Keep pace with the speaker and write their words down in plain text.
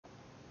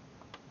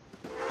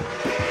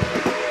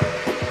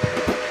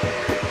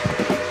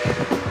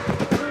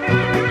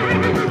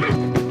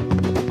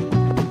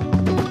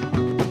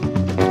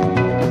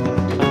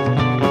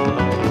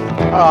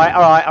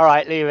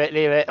Alright, leave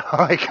it.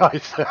 Alright,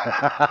 guys.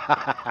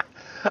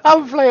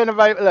 I'm playing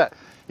about, look,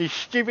 these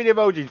stupid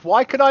emojis.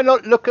 Why can I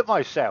not look at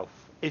myself?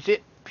 Is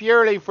it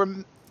purely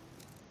from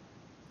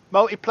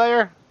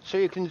multiplayer? So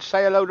you can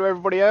say hello to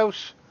everybody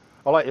else?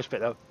 I like this bit,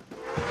 though.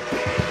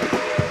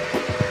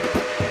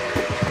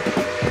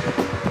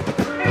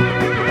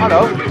 Oh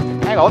no,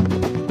 hang on.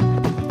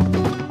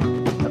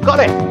 I've got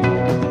it.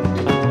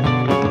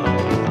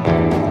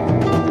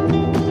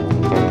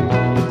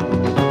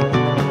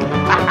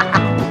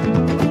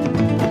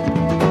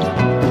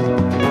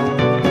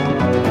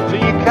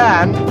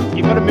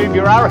 You've got to move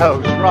your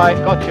arrows. Right,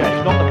 gotcha.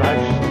 It's not the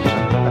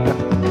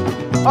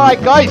mouse.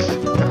 Alright, guys.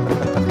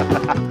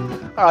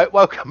 Alright,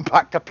 welcome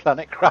back to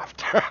Planet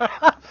Crafter.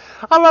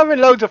 I'm having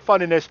loads of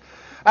fun in this.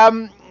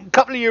 A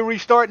couple of you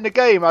restarting the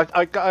game. I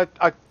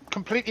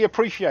completely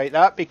appreciate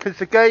that because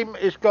the game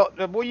has got...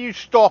 Will you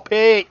stop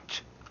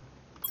it?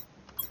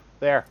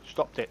 There,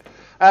 stopped it.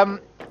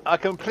 I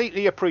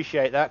completely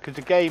appreciate that because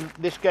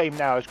this game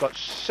now has got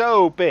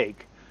so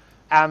big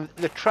and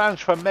the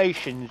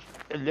transformations...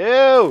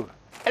 Hello!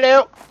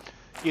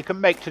 You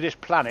can make to this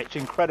planet. It's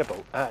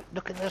incredible.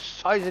 Look at the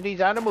size of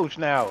these animals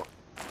now.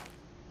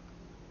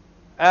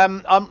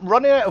 I'm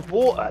running out of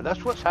water.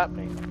 That's what's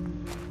happening.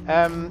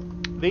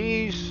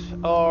 These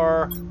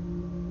are...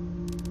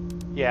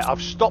 Yeah,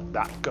 I've stopped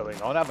that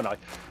going on, haven't I?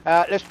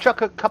 Let's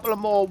chuck a couple of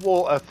more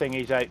water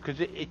thingies out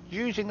because it's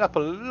using up a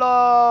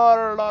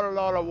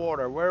lot of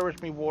water. Where is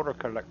my water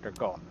collector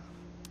gone?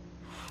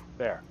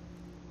 There.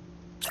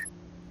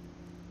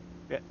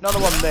 Yeah, another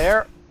one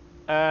there.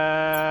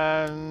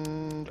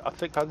 And I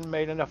think I've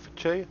made enough for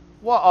two.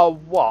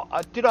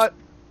 What? Did I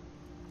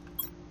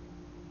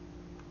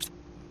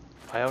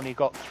only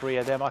got 3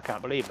 of them. I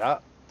can't believe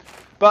that.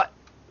 But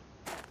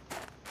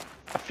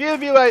a few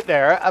of you out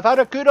there have had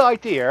a good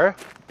idea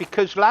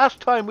because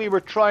last time we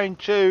were trying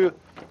to...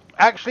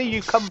 Actually,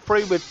 you come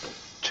through with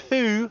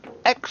 2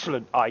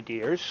 excellent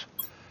ideas.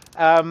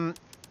 Grab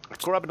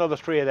another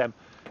 3 of them.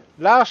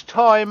 Last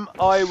time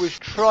I was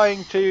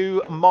trying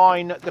to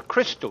mine the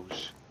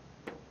crystals.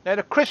 Now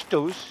the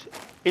crystals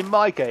in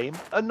my game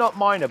are not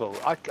mineable.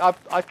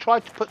 I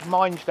tried to put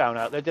mines down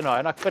out there, didn't I?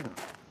 And I couldn't.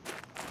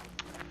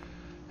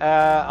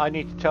 I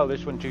need to tell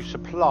this one to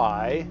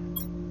supply.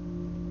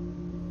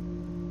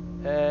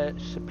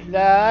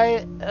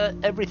 Supply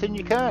everything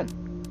you can.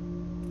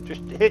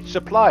 Just hit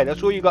supply.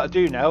 That's all you got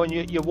to do now,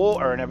 and your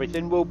water and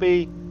everything will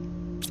be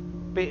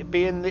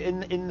in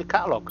the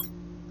catalogue.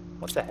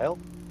 What the hell?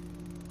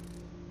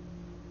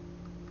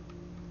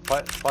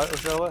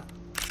 Phytozoa?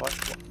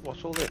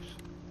 What's all this?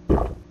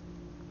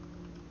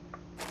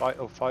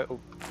 Phyto.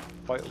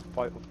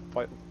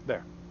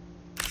 There.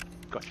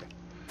 Gotcha.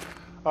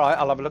 Alright,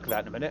 I'll have a look at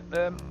that in a minute.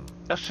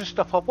 That's the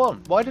stuff I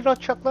want. Why did I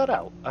chuck that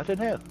out? I don't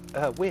know.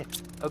 Weird.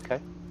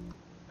 Okay.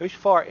 Who's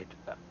farted?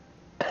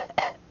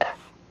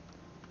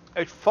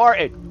 Who's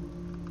farted?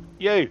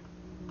 You.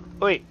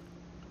 Wait.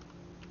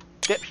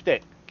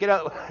 Dipstick. Get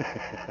out.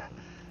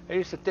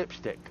 Who's the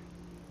dipstick?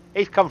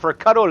 He's come for a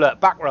cuddle, look.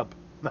 Back rub.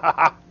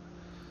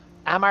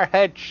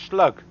 Hammerhead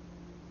slug.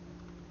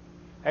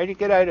 How do you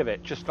get out of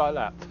it? Just like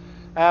that.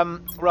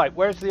 Right,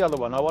 where's the other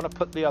one? I want to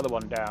put the other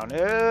one down.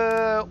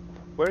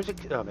 Where is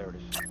it? Oh, there it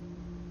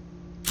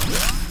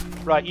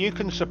is. Right, you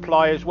can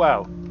supply as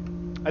well.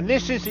 And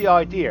this is the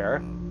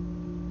idea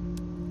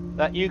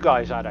that you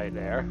guys had out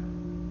there,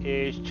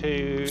 is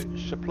to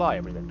supply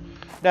everything.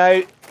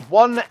 Now,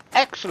 one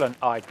excellent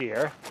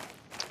idea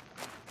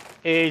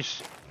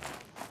is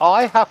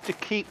I have to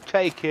keep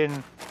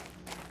taking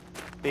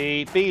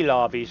the bee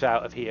larvae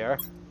out of here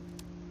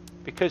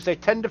because they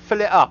tend to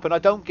fill it up and I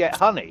don't get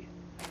honey.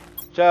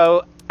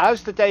 So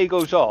as the day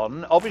goes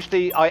on,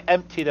 obviously I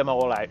empty them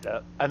all out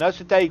there, and as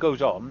the day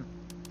goes on,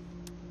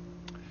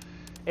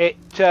 it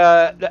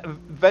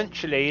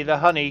eventually the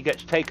honey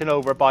gets taken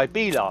over by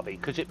bee larvae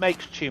because it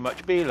makes too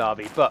much bee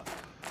larvae. But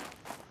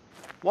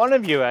one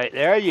of you out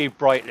there, you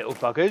bright little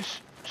buggers,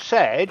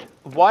 said,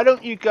 why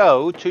don't you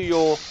go to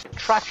your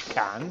trash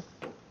can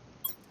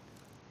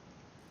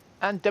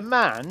and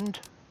demand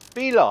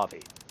bee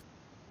larvae?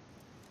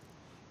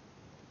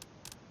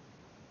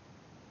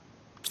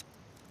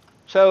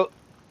 So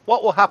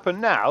what will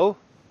happen now?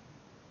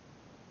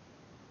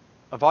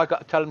 Have I got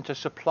to tell them to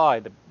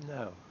supply the...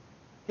 No.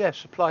 Yeah,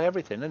 supply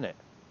everything, isn't it?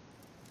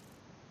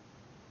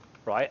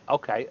 Right,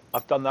 okay,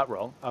 I've done that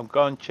wrong. I'm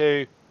going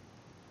to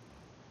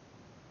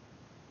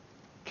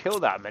kill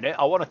that a minute.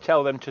 I want to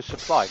tell them to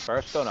supply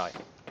first, don't I?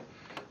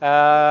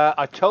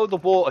 I told the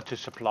water to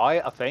supply,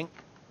 I think.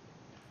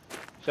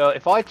 So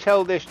if I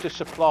tell this to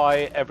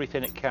supply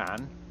everything it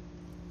can,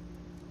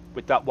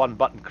 with that one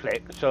button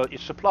click, so it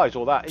supplies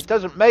all that. It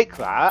doesn't make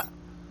that,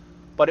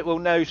 but it will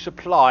now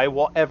supply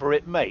whatever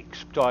it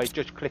makes by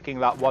just clicking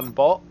that one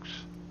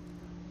box.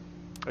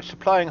 It's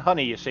supplying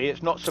honey, you see.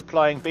 It's not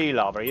supplying bee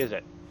larvae, is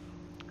it?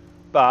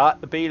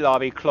 But the bee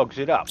larvae clogs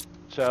it up.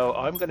 So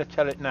I'm going to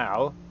tell it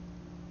now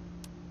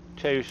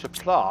to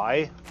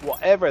supply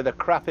whatever the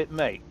crap it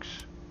makes.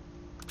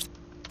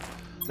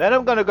 Then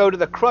I'm going to go to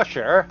the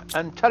crusher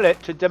and tell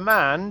it to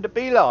demand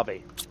bee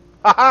larvae.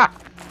 Haha!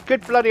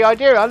 Good bloody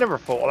idea. I never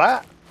thought of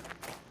that.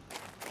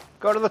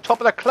 Go to the top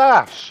of the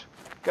class.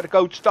 Get a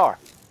gold star.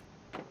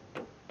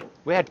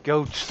 We had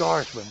gold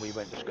stars when we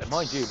went to school.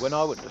 Mind you, when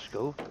I went to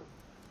school,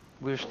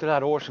 we still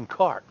had horse and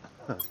cart.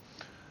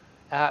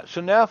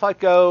 So now if I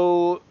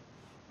go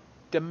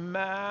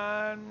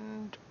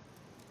demand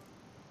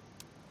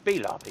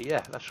B-lobby,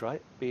 yeah, that's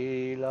right.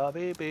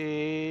 B-lobby,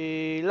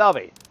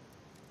 B-lobby.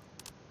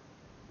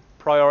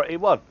 Priority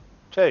 1,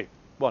 2,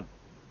 1.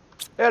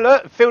 Yeah,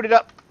 look, filled it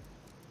up.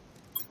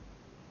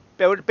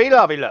 Build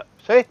B-lobby, look.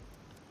 See?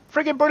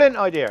 Friggin' brilliant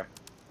idea.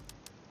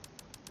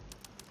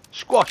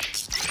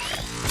 Squash.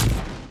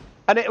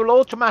 And it will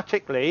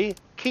automatically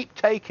keep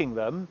taking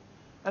them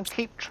and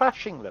keep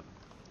trashing them.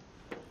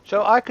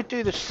 So I could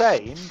do the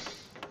same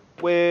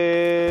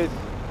with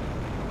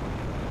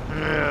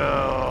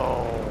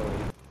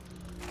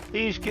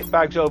these kit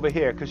bags over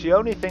here, because the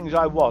only things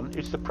I want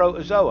is the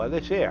protozoa,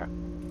 this here.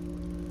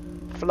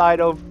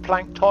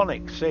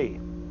 Phytoplanktonic sea.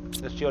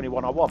 That's the only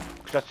one I want,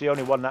 because that's the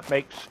only one that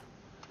makes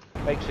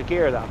the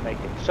gear that I'm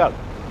making. So,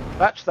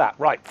 that's that.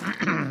 Right.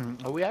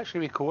 Are we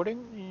actually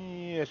recording?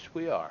 Yes,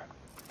 we are.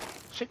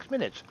 6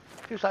 minutes.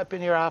 Feels like I've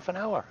been here half an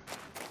hour.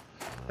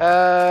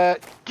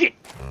 Get!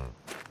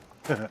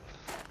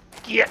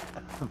 Get!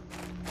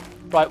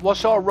 Right,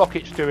 what's our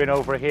rockets doing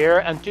over here?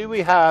 And do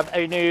we have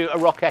a new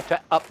rocket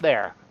up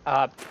there?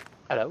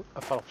 Hello, I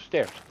fell off the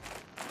stairs.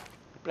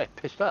 I'm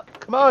pissed up.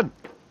 Come on!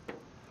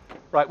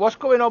 Right, what's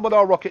going on with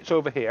our rockets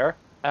over here?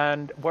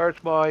 And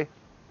where's my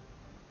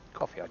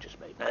coffee I just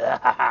made?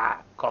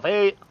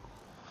 Coffee!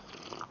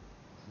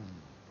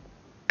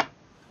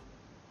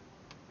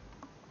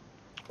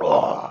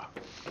 Oh,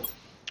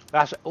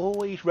 that's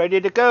always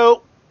ready to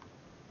go.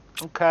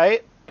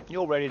 Okay,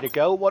 you're ready to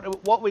go. What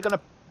are we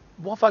gonna?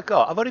 What have I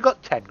got? I've only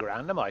got 10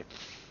 grand, am I?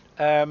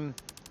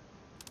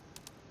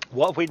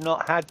 What have we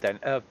not had then?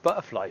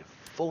 Butterfly,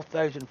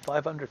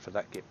 4,500 for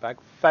that kit bag.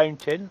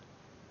 Fountain.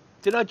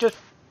 Did I just?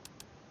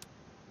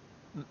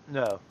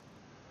 No.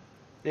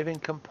 Living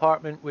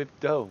compartment with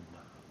dome.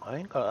 I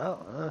ain't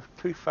got that.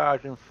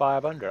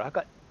 2,500. I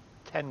got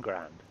 10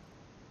 grand.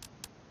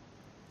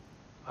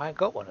 I ain't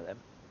got one of them.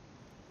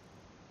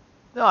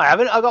 No, I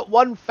haven't. I got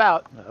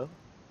 1,000. No.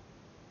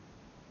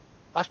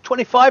 That's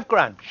 25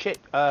 grand. Shit.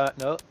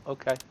 No.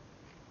 Okay.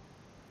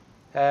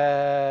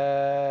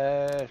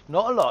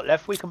 Not a lot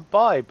left we can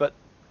buy, but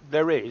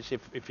there is,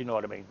 if you know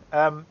what I mean.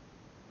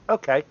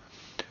 Okay.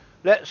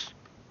 Let's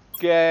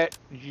get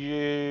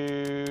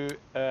you.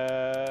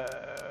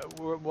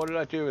 What did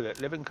I do with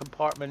it? Living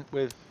compartment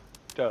with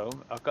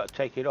dome. I've got to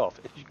take it off.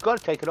 If you've got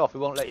to take it off, it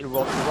won't let you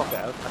rock the rocket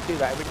out. I do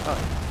that every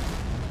time.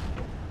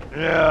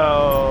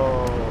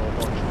 No.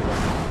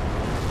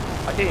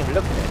 I didn't even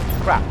look at it.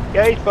 It's crap.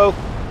 Yeah, he's full.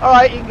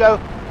 Alright, you can go.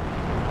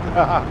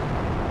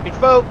 He's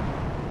full.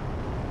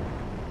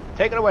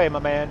 Take it away, my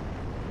man.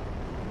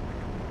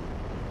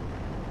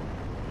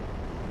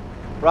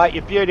 Right,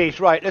 you beauties.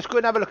 Right, let's go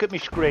and have a look at my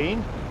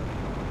screen.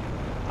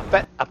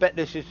 I bet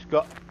this has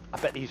got. I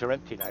bet these are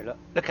empty now.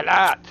 Look at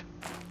that.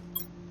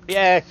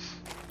 Yes.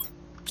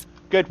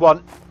 Good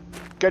one.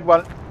 Good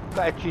one.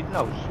 Got itchy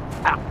nose.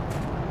 Ow.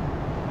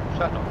 What's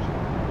that noise?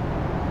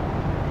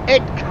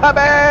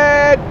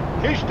 Incoming!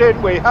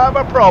 Houston, we have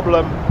a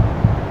problem.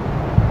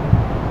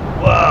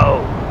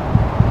 Whoa.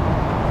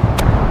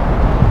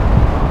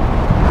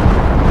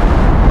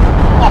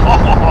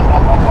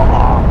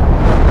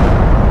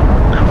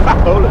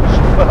 Crapolas.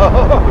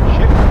 Oh,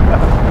 shit.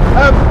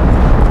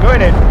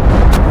 Going in.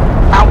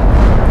 Ow.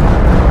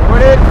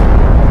 Going in.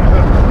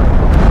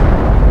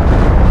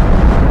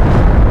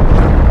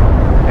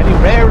 Any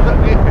rares at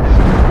me?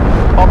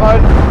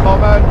 Common,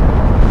 common,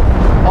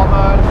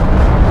 common.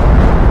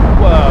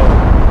 Whoa.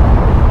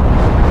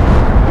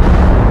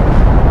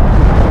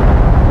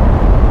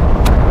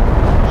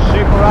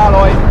 Super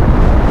alloy.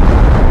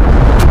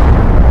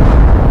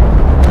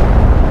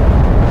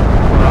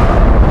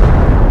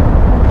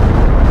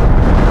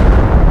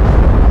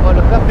 Oh,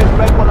 look up this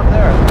red one up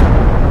there.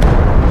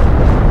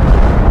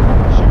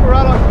 Super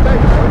alloy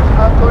potatoes.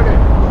 I'm going in.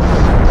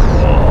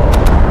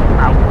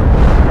 Ow.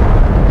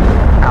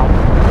 Ow.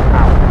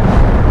 Ow. Ow.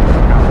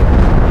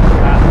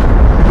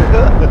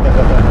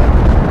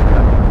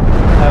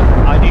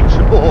 I need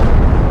some more.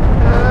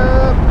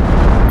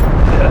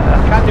 I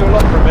can't do a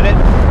lot for a minute.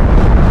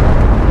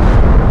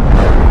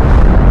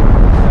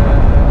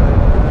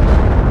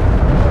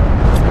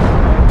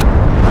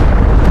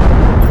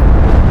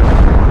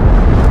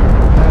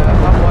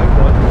 That white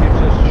one gives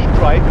us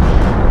stripes.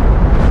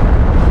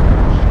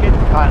 Skin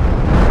pattern.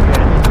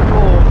 Yeah, it's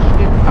all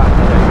skin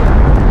pattern.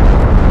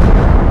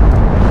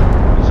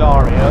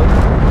 Zario.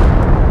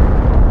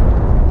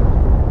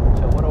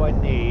 So what do I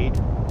need?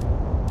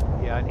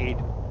 Yeah, I need.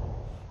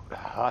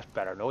 That's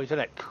better noise, isn't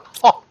it?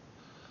 Oh,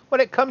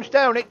 when it comes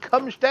down, it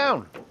comes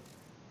down.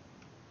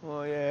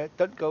 Oh yeah, it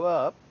doesn't go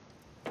up.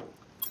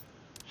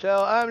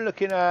 So I'm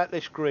looking at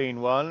this green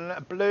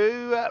one,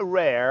 blue,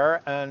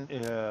 rare, and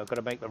I've got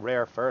to make the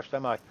rare first,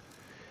 am I?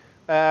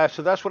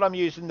 So that's what I'm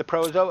using the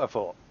Prozoa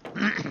for.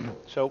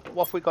 So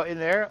what have we got in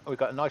there? We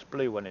got a nice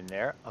blue one in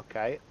there.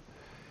 Okay.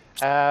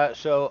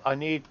 So I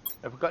need.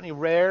 Have we got any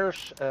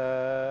rares?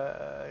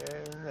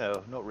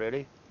 No, not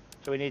really.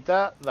 So we need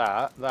that.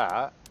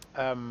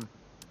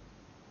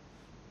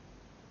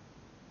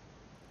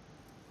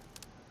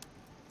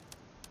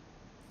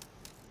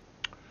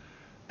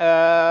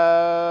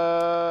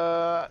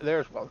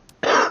 There's one.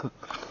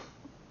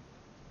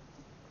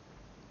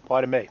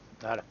 Pardon me.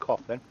 I had a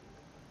cough then.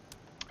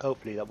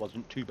 Hopefully that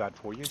wasn't too bad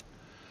for you.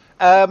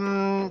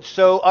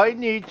 So I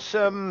need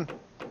some.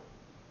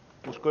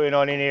 What's going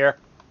on in here?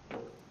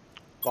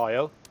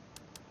 Bio.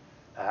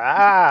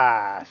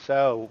 Ah,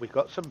 so we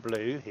got some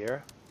blue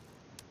here.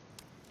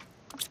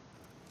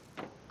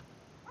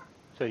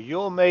 So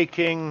you're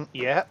making,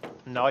 yeah,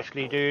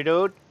 nicely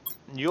doodled.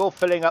 You're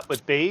filling up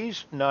with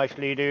bees,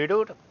 nicely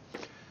doodled.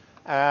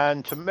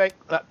 And to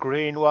make that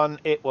green one,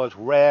 it was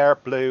rare,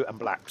 blue, and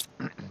black.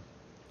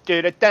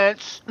 Do the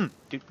dance,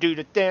 do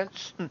the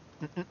dance.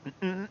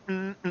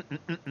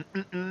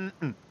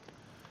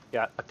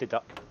 Yeah, I did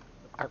that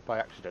by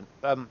accident.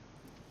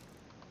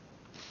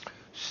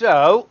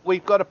 So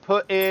we've got to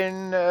put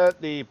in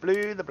the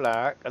blue, the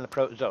black, and the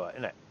protozoa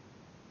in it,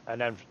 and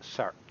then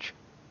search.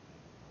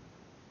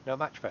 No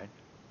match found.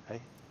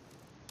 Hey,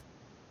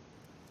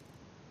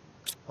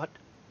 what?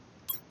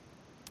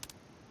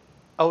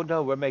 Oh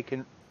no, we're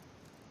making.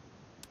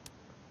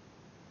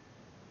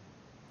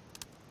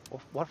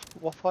 What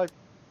if I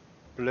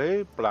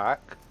blue,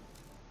 black,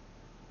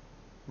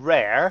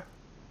 rare,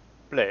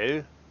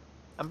 blue,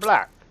 and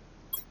black?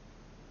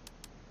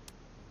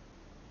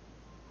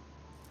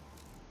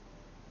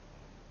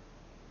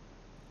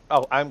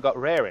 Oh, I haven't got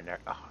rare in there.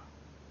 Oh.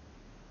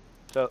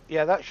 So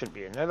yeah, that should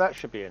be in there. That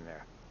should be in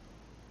there.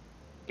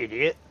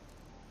 Idiot.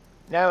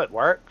 Now it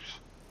works.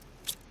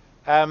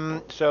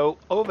 So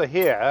over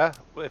here,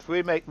 if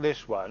we make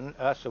this one,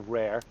 that's a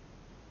rare.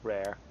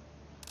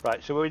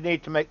 Right, so we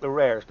need to make the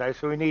rares now.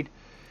 So we need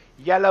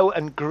yellow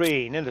and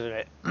green, isn't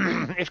it?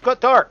 It's got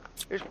dark.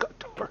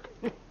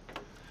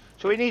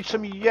 So we need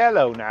some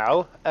yellow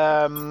now.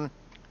 Oh,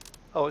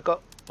 we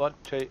got 1,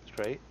 2,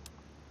 3.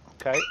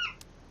 Okay,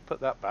 put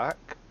that back.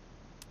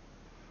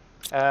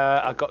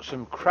 I've got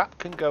some crap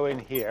can go in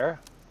here.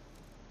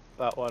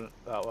 That one.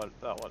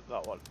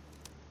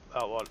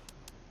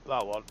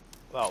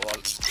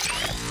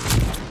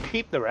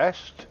 Keep the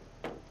rest.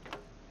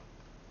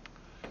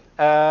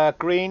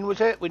 Green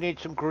was it? We need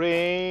some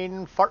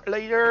green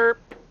fertilizer.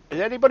 Is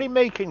anybody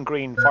making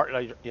green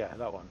fertilizer? Yeah,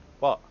 that one.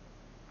 What?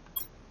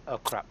 Oh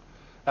crap.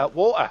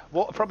 Water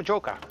from a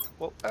joker.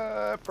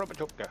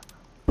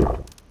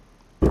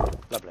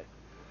 Lovely.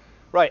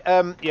 Right,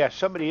 yeah,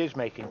 somebody is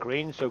making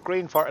green, so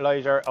green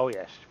fertilizer. Oh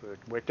yes,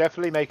 we're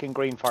definitely making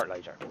green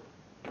fertilizer.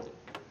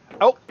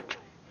 Oh,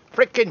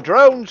 freaking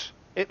drones!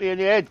 Hit me in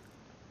the head.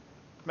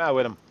 Matter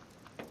with them.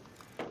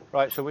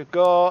 Right, so we've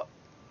got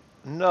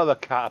another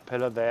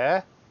caterpillar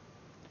there.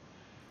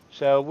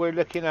 So we're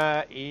looking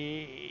at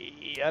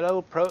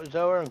yellow,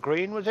 protozoa, and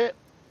green, was it?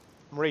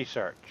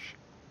 Research.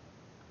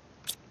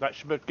 That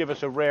should give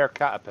us a rare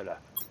caterpillar.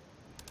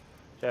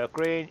 So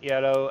green,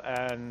 yellow,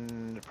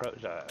 and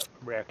protozoa.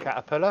 Rare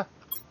caterpillar.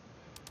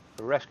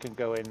 The rest can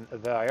go in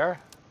there.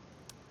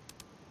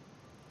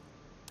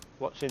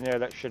 What's in there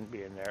that shouldn't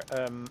be in there?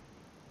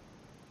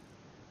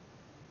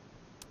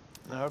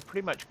 No, we're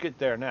pretty much good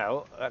there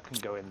now. That can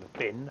go in the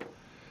bin.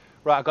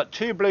 Right, I've got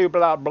 2 blue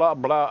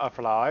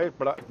butterflies,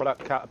 black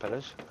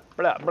caterpillars.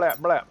 Black.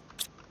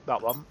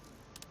 That one.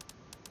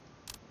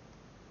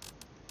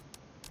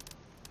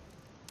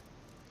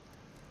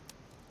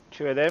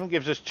 Two of them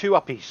gives us 2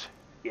 uppies.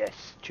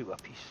 Yes, 2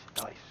 uppies.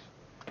 Nice.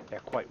 They're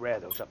quite rare,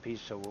 those uppies,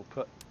 so we'll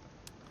put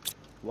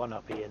 1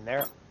 uppie in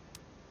there.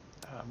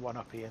 And 1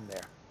 uppie in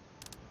there.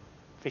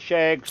 Fish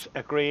eggs,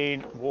 a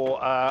green,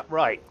 water.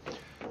 Right.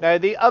 Now,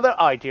 the other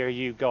idea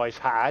you guys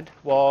had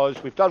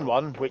was, we've done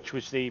one, which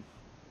was the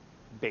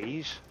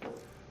bees.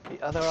 The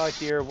other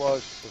idea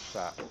was, what's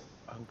that?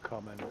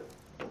 Uncommon.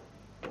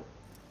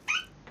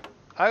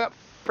 I got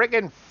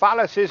friggin'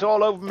 phalluses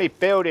all over me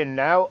building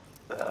now.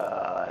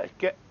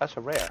 That's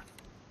a rare.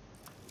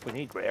 We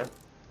need rare.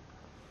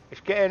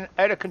 It's getting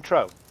out of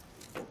control.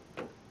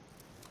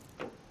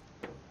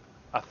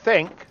 I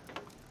think.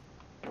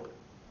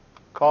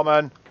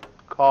 Common,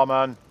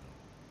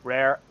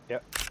 rare.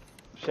 Yep.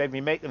 Save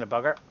me making a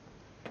bugger.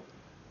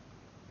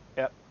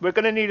 Yep. We're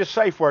going to need a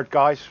safe word,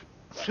 guys.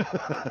 Look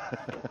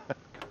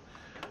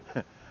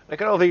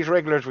at all these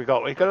regulars we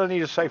got. We're going to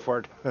need a safe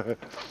word.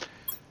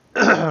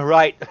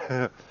 Right.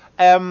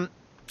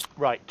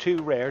 Right,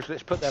 2 rares.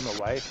 Let's put them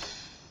away.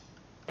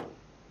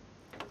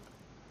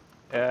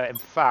 In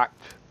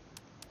fact,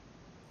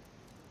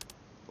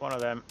 one of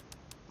them.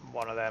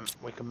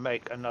 We can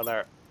make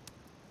another.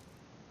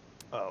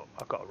 Oh,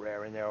 I've got a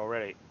rare in there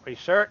already.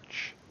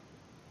 Research.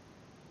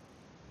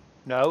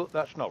 No,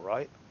 that's not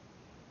right.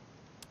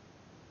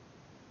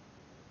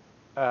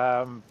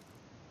 No,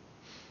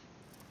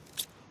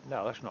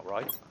 that's not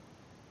right.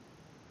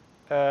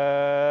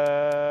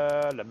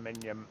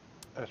 Aluminium.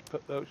 Let's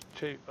put those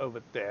two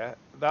over there.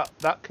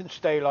 That can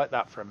stay like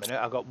that for a minute.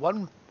 I've got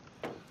one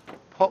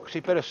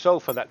epoxy bit of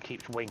sulfur that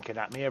keeps winking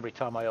at me every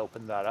time I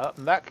open that up,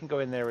 and that can go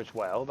in there as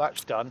well.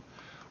 That's done.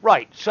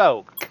 Right,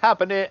 so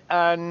cabinet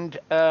and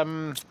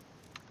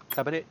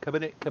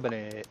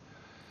cabinet.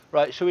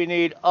 Right, so we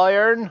need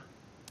iron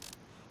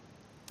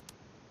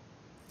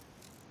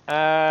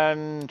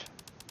and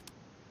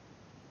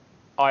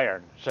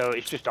iron. So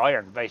it's just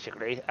iron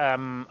basically.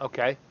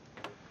 Okay.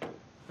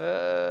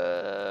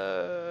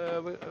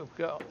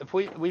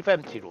 We've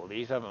emptied all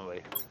these, haven't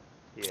we?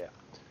 Yeah.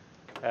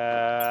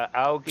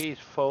 Algae's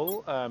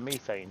full,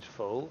 methane's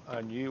full,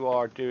 and you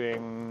are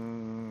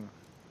doing...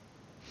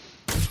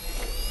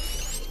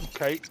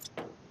 Okay,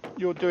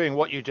 you're doing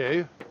what you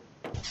do.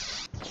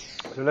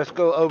 So let's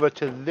go over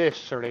to this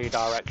surly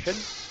direction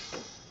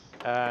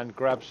and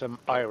grab some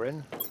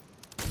iron.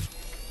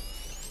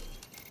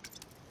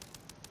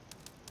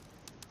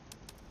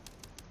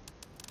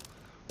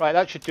 Right,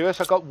 that should do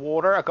us. I got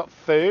water, I got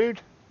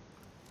food.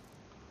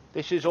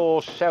 This is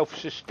all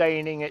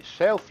self-sustaining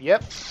itself,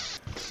 yep.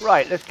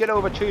 Right, let's get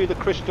over to the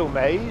Crystal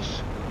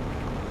Maze.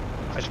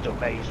 Crystal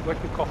Maze, where's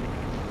my coffee?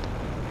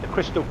 The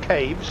Crystal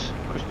Caves.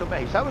 Crystal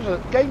Maze, that was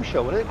a game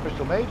show, wasn't it?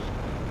 Crystal Maze?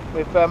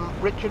 With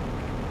Richard...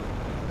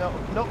 No,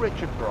 not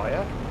Richard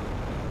Pryor.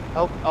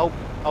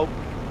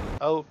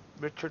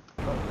 Richard...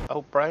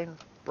 Brian?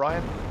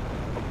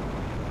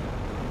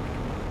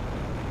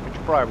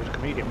 Richard Pryor was a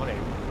comedian, wasn't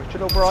he?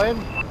 Richard O'Brien?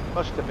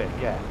 Must have been,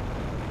 yeah.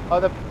 Oh,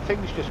 the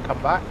things just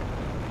come back.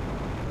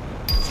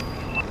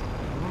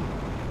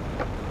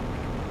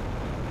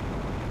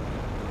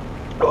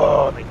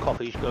 Oh, my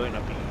coffee's going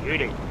up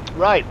beauty.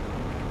 Right.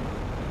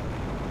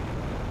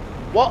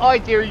 What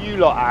idea you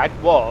lot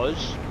had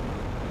was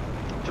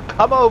to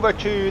come over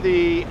to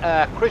the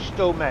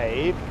Crystal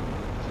Maze.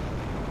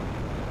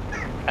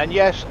 And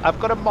yes, I've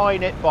got to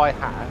mine it by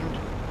hand.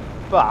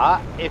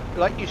 But, if,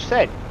 like you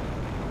said,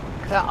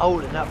 look at that hole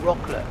in that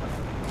rocklet.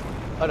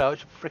 Oh no,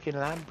 it's a freaking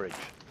land bridge.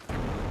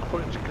 I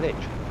thought it was a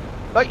glitch.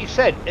 Like you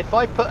said, if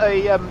I put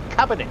a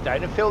cabinet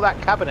down and fill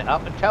that cabinet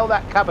up and tell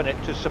that cabinet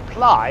to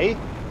supply,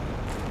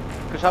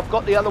 because I've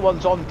got the other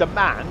ones on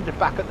demand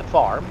back at the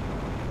farm.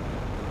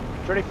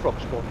 Is there any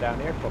frogs spawned down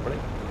here? Probably.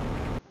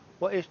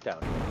 What is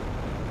down here?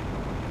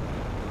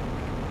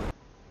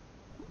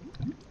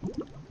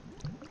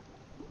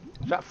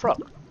 Is that a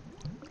frog?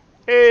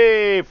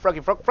 Hey, froggy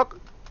frog, frog.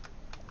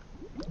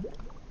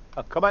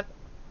 Oh, come on.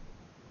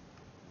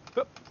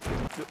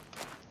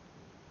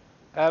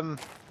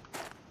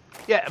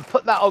 Yeah, and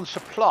put that on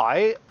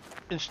supply.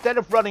 Instead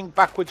of running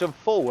backwards and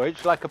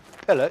forwards like a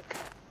pillock,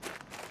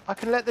 I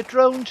can let the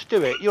drones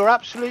do it. You're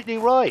absolutely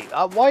right.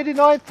 Why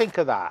didn't I think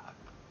of that?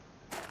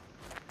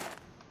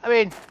 I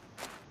mean,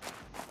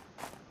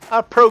 I'm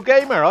a pro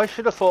gamer. I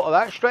should have thought of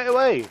that straight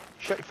away.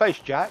 Shut your face,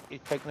 Jack. You're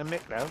taking a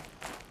mick now.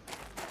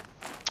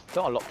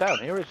 Not a lot down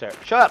here, is there?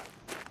 Shut up.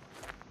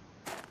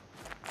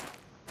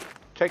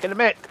 Taking a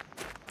mick.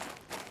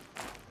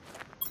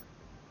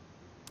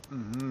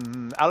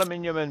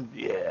 Aluminium and...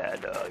 Yeah,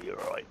 no, you're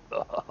right.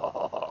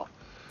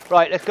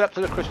 Right, let's get up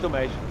to the Crystal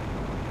Maze.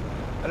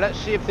 And let's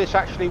see if this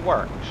actually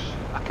works.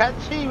 I can't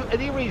see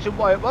any reason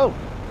why it won't.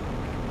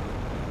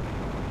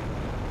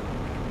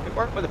 It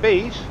worked with the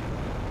bees.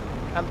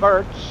 And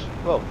birds.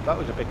 Well, that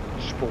was a big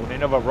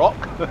spawning of a rock.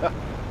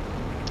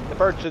 The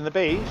birds and the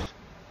bees.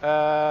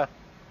 So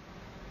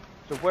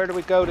where do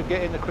we go to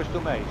get in the Crystal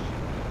Maze?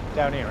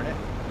 Down here, innit?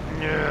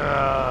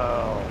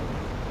 No.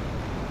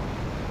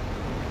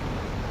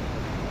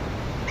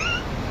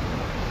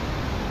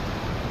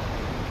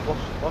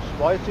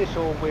 Why is this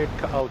all weird?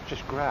 Oh,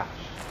 just grass.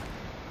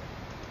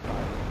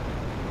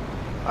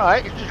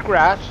 Alright, it's just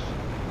grass.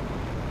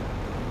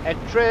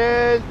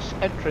 Entrance,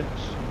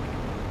 entrance.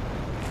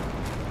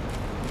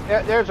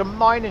 Yeah, there's a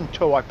mining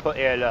tool I put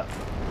here, look.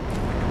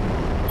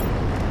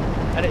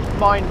 And it's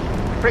mined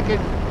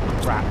freaking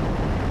crap.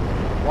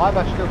 Why have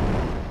I still...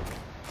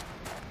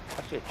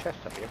 I see a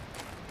chest up here.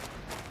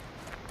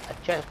 A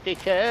chesty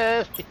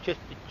chest.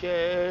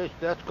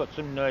 That's got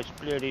some nice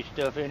bloody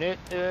stuff in it.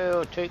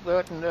 I'll take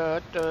that and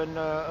that, and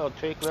I'll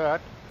take that.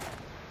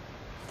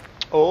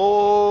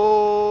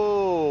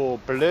 Oh,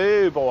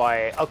 blue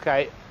boy.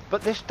 Okay,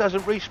 but this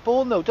doesn't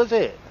respawn though, does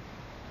it?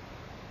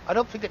 I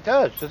don't think it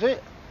does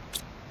it?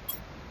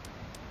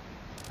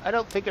 I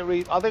don't think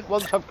it I think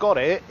once I've got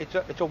it, it's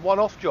a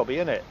one-off jobby,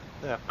 isn't it?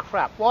 Oh,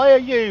 crap. Why are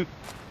you...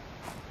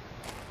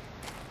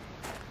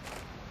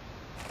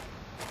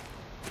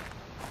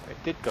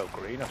 It did go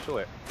green, I saw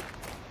it.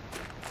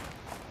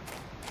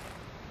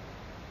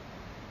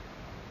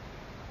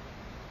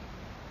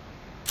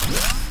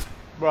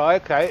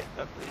 Right, okay.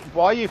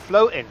 Why are you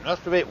floating?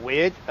 That's a bit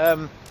weird.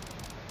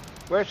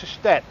 Where's the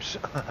steps?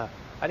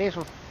 I need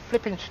some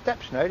flipping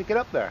steps now to get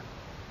up there.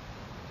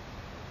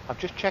 I'm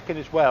just checking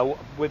as well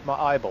with my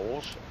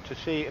eyeballs to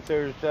see if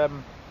there's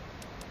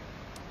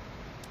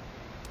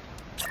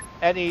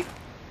any...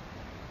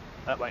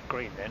 That went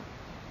green then.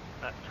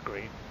 That's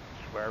green.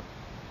 Swerve.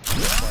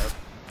 Swerve.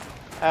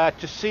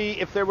 to see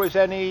if there was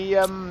any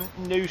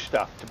new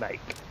stuff to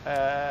make.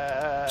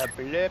 Blah,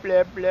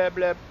 blah, blah,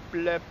 blah,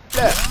 blah,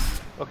 blah.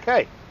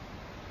 Okay,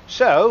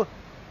 so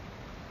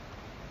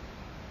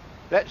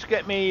let's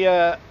get me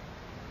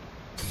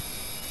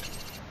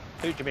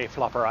me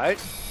flopper out.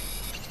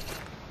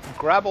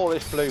 Grab all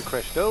this blue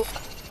crystal,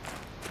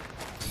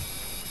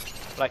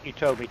 like you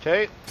told me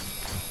to.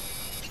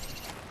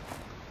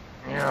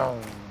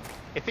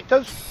 If it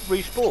does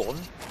respawn,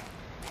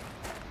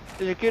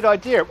 it's a good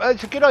idea. Well,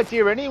 it's a good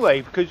idea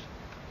anyway, because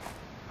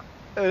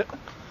there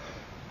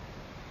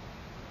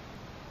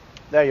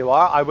you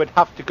are. I would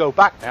have to go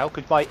back now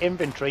because my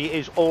inventory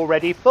is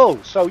already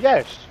full. So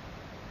yes,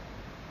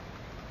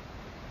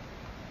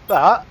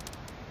 but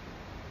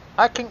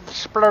I can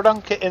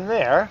splurdunk it in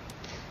there.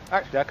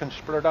 Actually, I can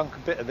splurdunk a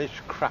bit of this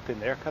crap in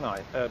there, can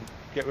I?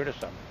 Get rid of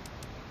some.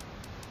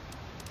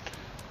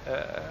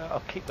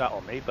 I'll keep that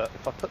on me, but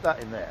if I put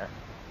that in there.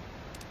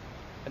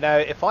 Now,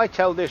 if I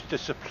tell this to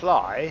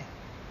supply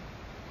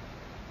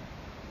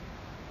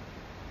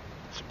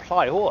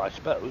all, I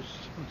suppose,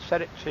 and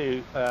set it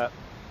to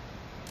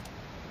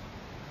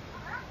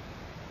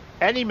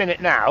any minute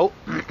now,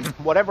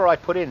 whatever I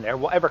put in there,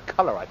 whatever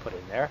colour I put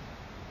in there,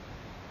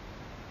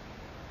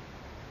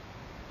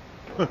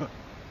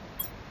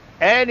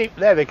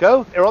 there they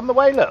go, they're on the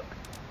way, look.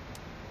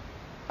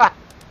 Ha!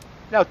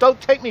 Now,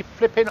 don't take me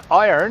flipping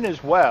iron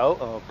as well.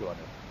 Oh, God.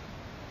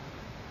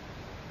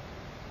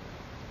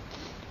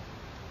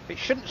 It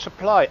shouldn't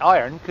supply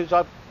iron because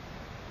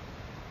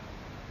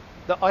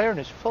the iron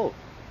is full.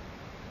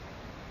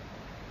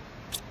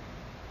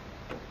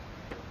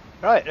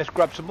 Right, let's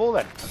grab some more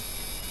then.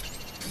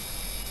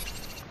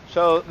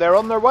 So they're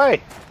on their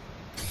way.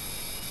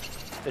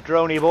 The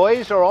droney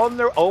boys are on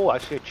their... Oh, I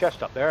see a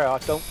chest up there. I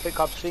don't think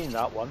I've seen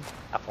that one.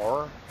 A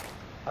 4,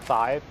 a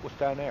 5. What's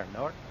down there?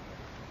 North.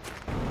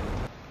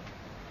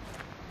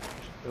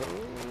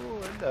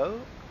 Oh, hello.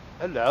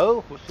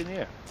 Hello. What's in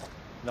here?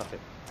 Nothing.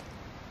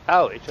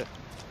 Oh, it's a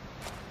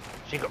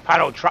secret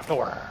panel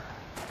trapdoor.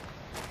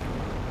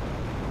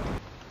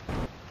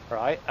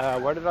 Right,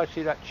 where did I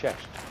see that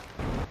chest?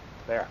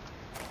 There.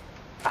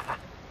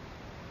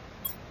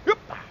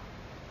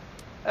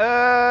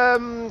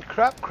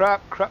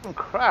 Crap.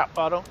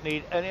 I don't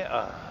need any.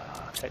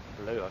 Take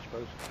the blue, I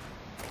suppose.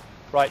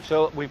 Right,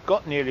 so we've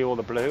got nearly all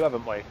the blue,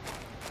 haven't we? I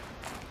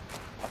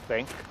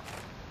think.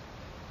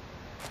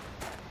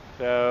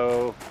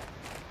 So.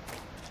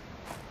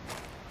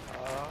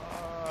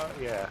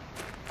 Yeah.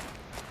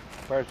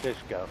 Where's this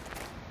go?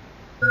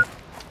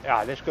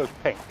 Yeah, this goes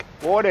pink.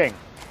 Warning!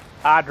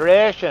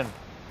 Hydration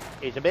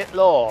is a bit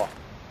low.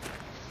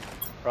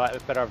 Right, we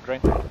better have a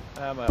drink.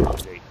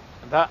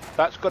 And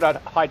that's got a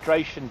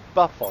hydration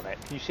buff on it.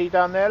 Can you see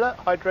down there, look?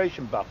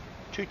 Hydration buff.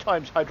 2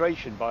 times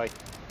hydration by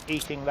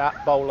eating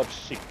that bowl of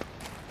soup.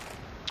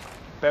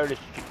 Bowl of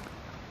soup.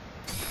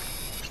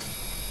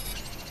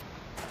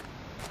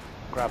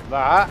 Grab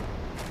that.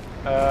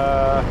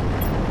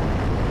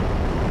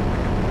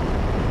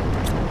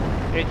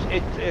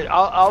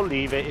 I'll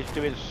leave it. It's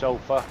doing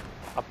sulfur.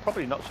 I'm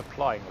probably not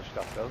supplying the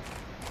stuff though.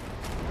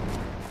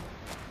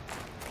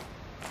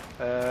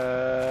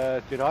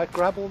 Did I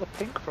grab all the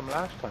pink from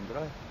last time? Did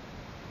I?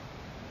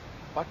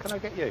 Why can't I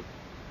get you?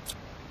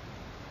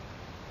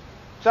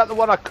 Is that the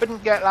one I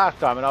couldn't get last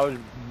time and I was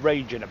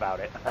raging about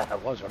it? I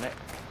was on it.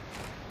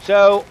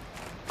 So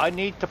I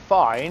need to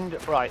find.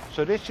 Right.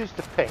 So this is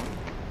the pink.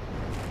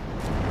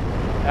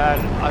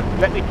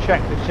 And let me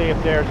check to see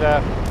if there's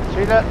a.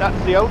 See that?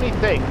 That's the only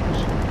things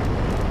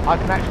I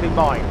can actually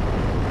mine.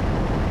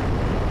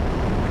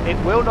 It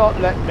will not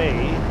let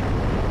me.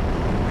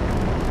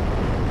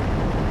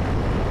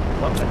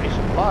 Won't let me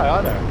supply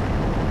either.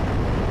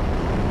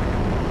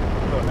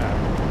 Oh no.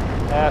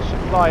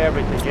 Supply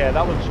everything. Yeah,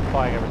 that one's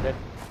supplying everything.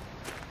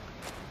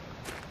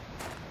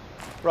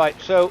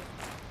 Right. So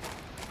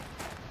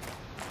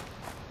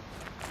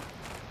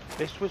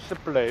this was the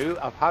blue.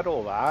 I've had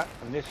all that,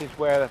 and this is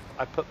where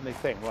I put my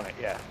thing, wasn't it?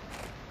 Yeah.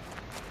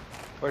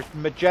 There's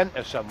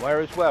magenta somewhere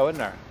as well, isn't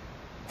there?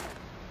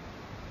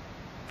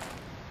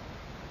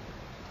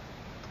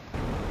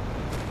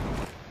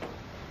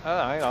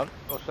 Oh, hang on.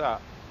 What's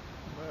that?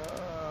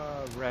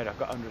 Red. I've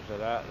got hundreds of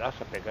that. That's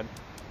a big one.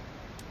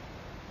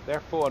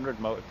 They're 400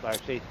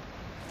 multipliers. See,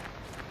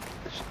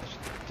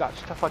 that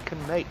stuff I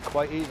can make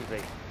quite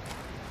easily.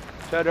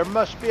 So there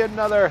must be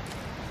another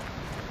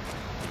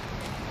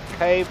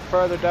cave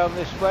further down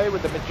this way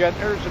with the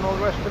magentas and all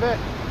the rest of it.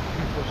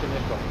 What's in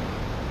this one?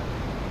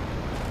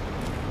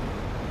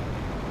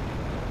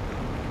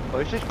 Oh,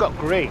 this has got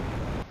green.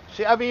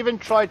 See, I've even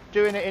tried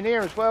doing it in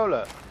here as well,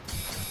 look.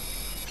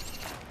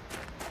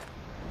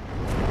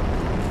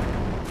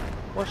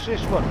 What's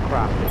this one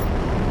crafting?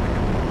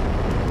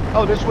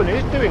 Oh, this one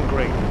is doing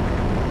green.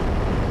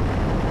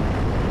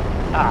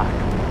 Ah.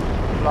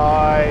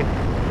 Supply.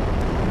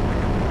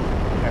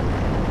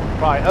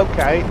 Right,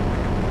 okay.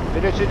 So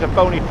this is a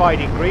bona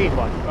fide green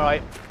one.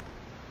 Right.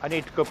 I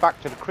need to go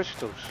back to the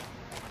crystals.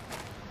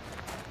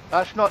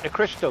 That's not the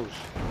crystals.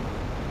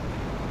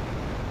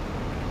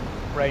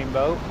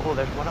 rainbow. Oh,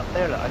 there's one up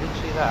there. Look, I didn't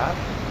see that.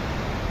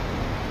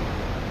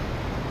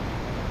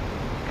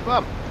 Come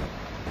on.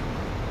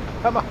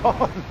 Come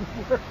on.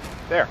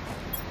 There.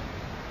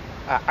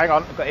 Hang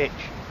on, I've got itch.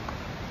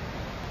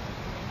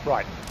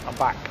 Right, I'm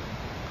back.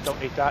 Don't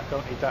need that,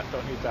 don't need that,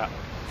 don't need that.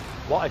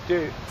 What I do...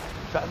 Is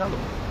that another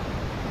one?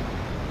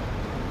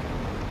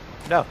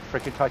 No,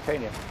 freaking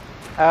titanium.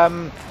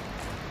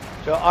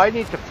 So I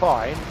need to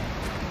find...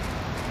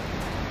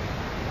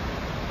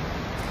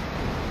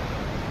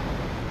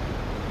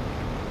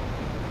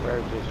 Where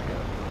does this go?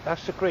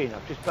 That's the green,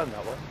 I've just done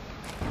that one.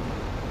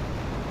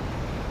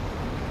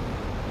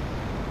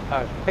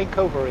 There's pink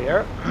over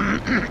here.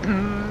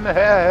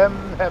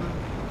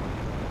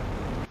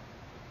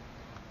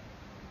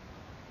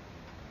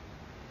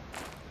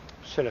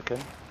 Silicon.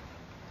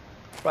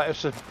 Right, there's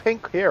some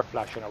pink here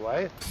flashing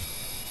away.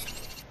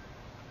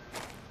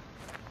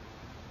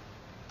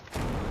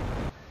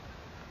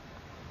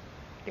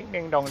 Ding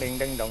ding dong ding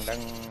ding dong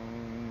ding.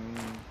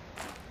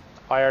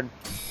 Iron.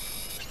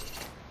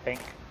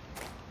 Pink.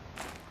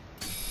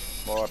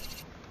 More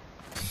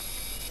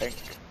pink.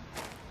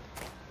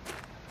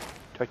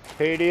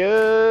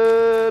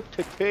 Titanium,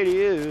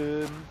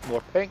 titanium,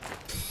 more pink.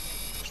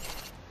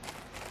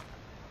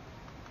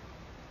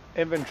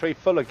 Inventory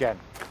full again.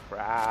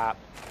 Crap.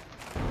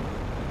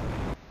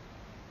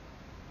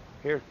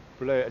 Here's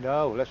blue.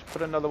 No, let's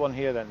put another one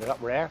here then. Is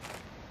that rare?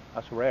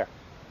 That's rare.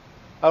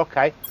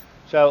 Okay.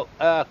 So,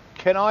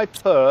 can I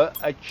put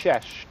a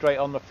chest straight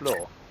on the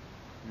floor?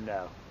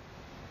 No.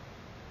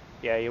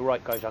 Yeah, you're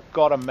right, guys. I've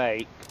got to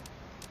make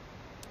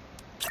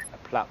a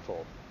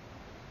platform.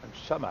 And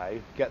somehow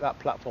get that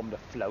platform to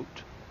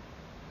float.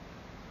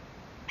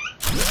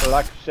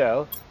 Like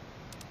so.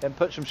 Then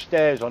put some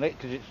stairs on it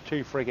because it's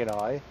too friggin'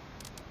 high.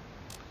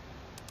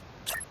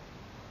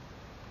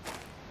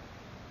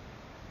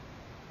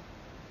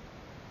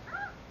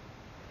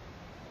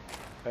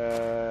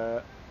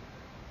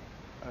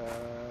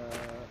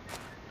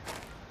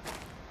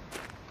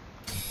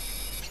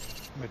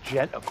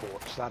 Magenta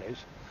quartz, that is.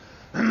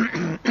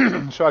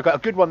 So I got a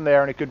good one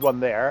there and a good one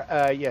there.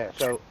 Yeah,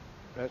 so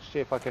let's see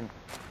if I can...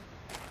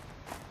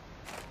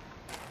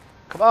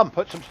 Come on,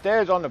 put some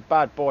stairs on the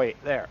bad boy.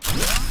 There.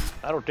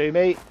 That'll do,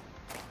 mate.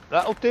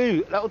 That'll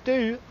do. That'll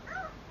do.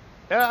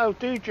 That'll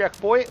do, Jack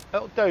boy.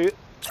 That'll do.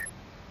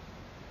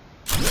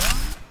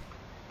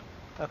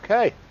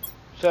 Okay.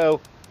 So,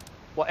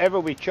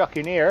 whatever we chuck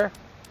in here,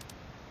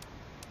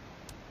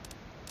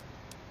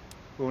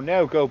 we'll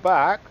now go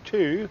back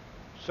to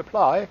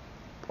supply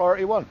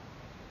priority 1.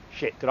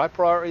 Shit, did I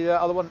priority the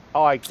other one?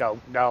 I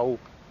don't know.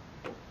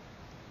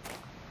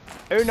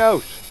 Who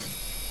knows?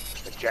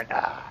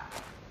 Magenta.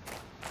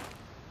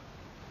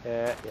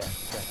 Yeah,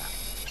 magenta.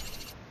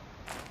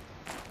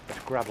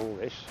 Let's grab all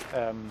this.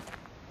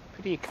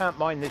 Pity you can't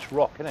mine this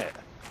rock, innit?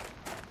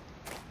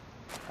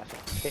 That's a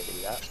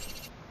pity, that.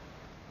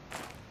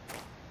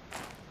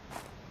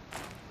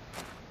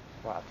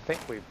 Well, I think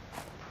we've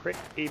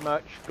pretty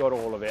much got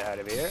all of it out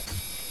of here.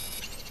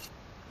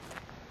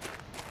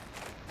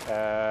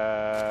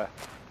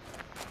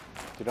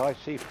 Did I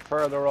see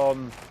further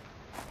on?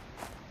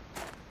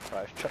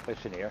 Right, let's chuck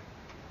this in here.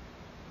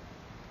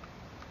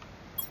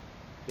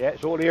 Yeah,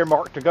 it's all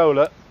earmarked to go,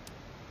 look.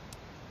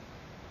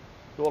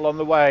 It's all on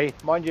the way.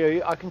 Mind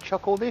you, I can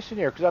chuck all this in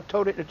here because I've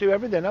told it to do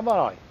everything, haven't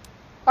I?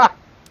 Ha!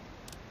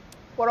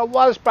 What a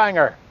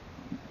whiz-banger!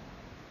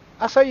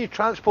 That's how you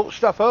transport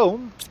stuff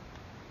home.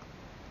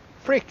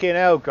 Freaking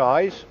hell,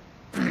 guys.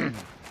 Could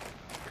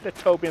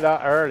have told me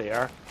that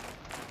earlier.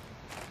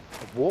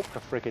 I've walked a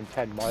freaking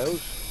 10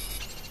 miles.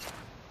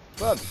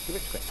 Run, give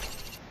it quick.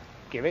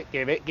 Give it,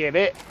 give it, give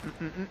it.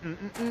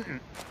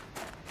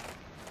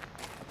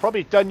 I've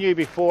probably done you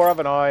before,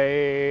 haven't I?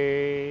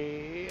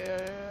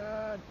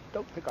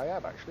 Don't think I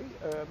have, actually.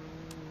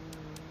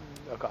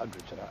 I've got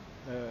hundreds of that.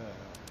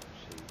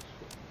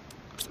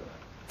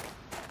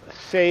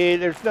 See,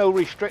 there's no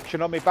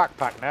restriction on my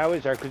backpack now,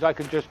 is there? Because I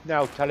can just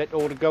now tell it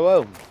all to go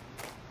home.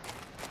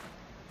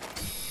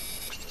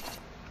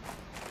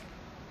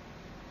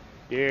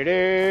 Had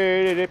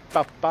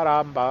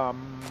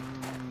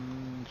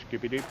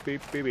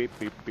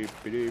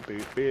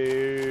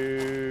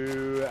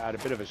a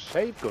bit of a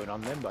save going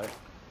on then, but I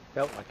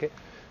felt like it.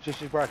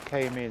 This is where I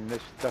came in.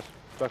 That's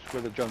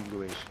where the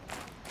jungle is.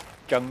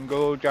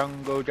 Jungle,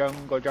 jungle,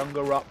 jungle,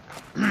 jungle rock.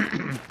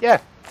 Yeah.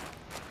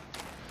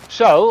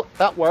 So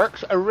that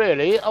works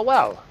really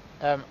well.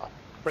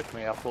 Frick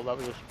me! I thought that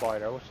was a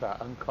spider. What's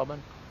that?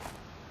 Uncommon.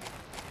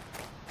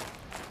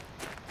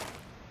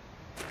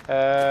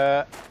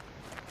 Is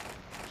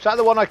that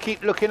the one I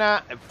keep looking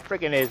at? It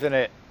friggin' is, isn't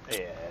it? Yeah,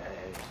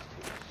 it is.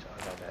 I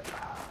love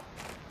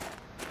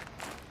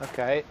it.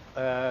 Okay,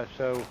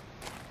 so...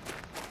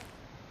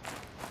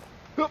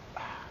 Whoop.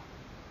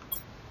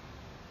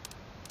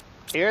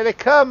 Here they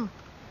come!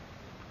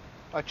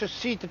 I just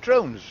see the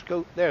drones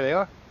go... There they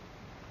are.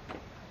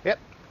 Yep,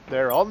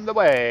 they're on the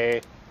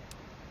way.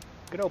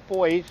 Good old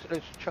boys,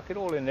 let's chuck it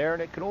all in there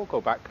and it can all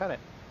go back, can it?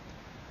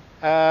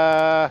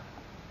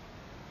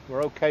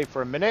 We're okay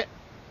for a minute.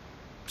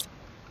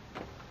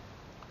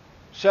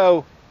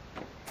 So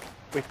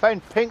we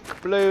found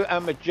pink, blue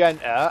and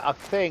magenta. I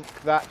think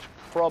that's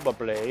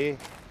probably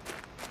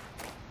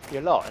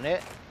your lot, isn't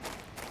it?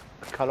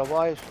 Colour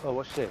wise. Oh,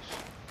 what's this?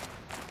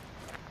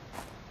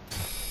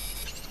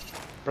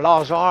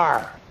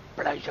 Blazar.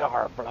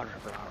 Blazar. Blazar.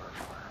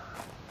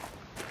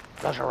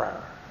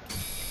 Blazar.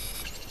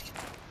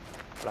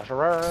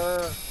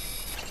 Blazar.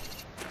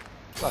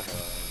 Blazar.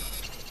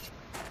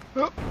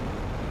 Oh.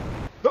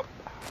 Oh.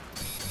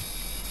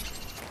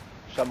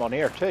 Some on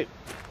here too.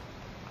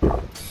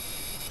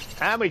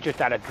 And we just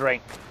had a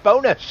drink.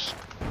 Bonus.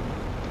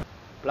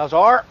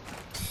 Blazar.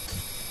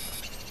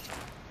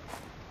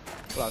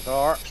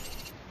 Blazar.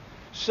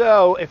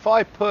 So if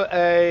I put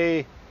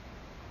a...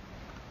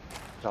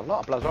 There's a lot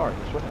of Blazar in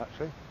this one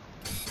actually.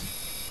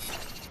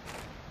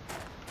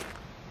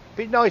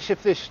 Be nice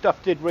if this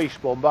stuff did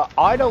respawn, but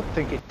I don't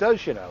think it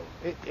does, you know.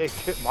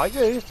 It might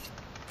do.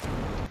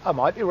 I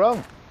might be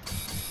wrong.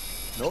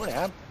 No, I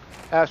am.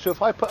 So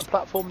if I put a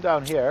platform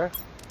down here,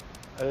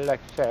 like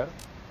so,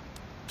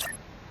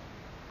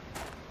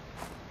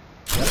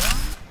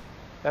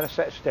 then a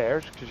set of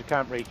stairs, because you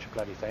can't reach a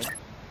bloody thing.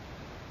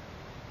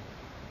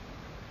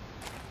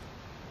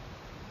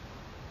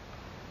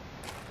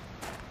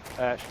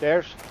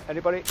 Stairs,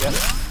 anybody? Yeah.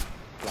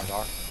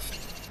 Blazar.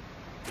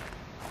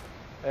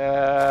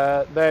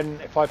 Then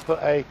if I put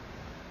a,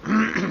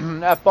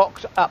 a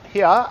box up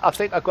here, I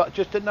think I've got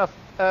just enough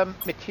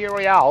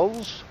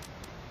materials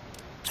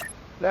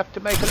left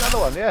to make another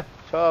one. Yeah,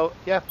 so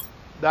yeah,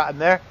 that in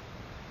there.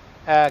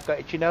 Got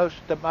itchy nose,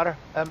 doesn't matter.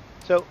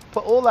 So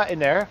put all that in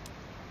there.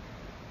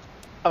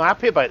 I'm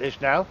happy about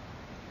this now.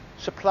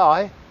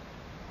 Supply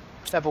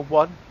level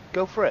 1,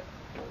 go for it.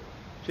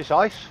 Is this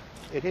ice?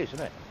 It is,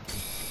 isn't it?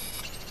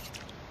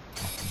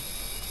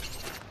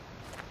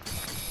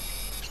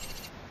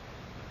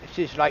 This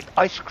is like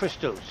ice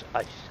crystals.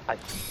 Ice,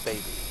 ice, baby.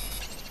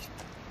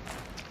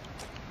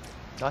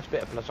 Nice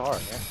bit of Blazar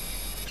in here.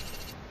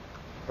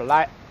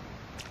 Black.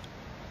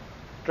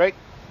 Drink.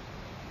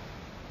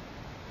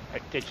 I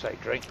did say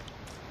drink.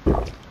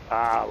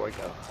 Ah, we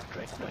go.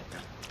 Drink, drink.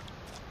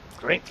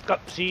 Drink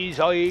up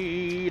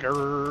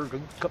cider.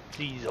 Drink up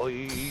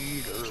cider.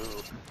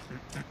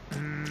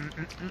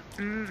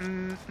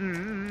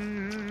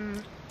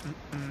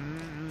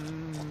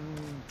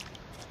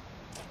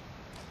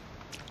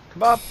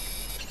 Come on.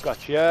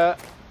 Gotcha.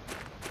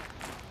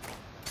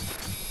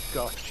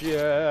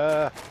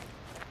 Gotcha.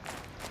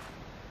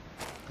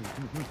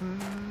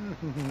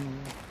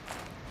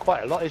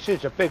 Quite a lot. This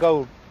is a big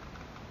old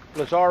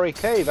Blazari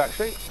cave,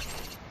 actually.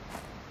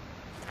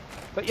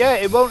 But yeah,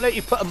 it won't let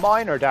you put a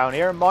miner down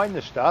here and mine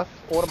the stuff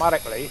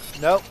automatically.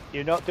 No,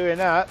 you're not doing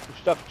that. The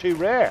stuff's too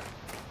rare.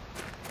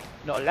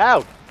 Not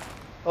allowed.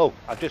 Oh,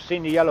 I've just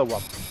seen the yellow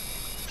one.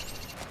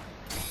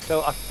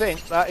 So I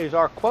think that is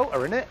our quota,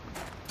 isn't it?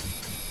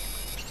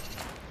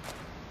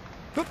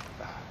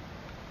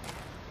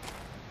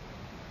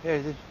 Yeah,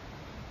 there's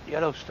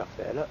yellow stuff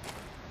there, look.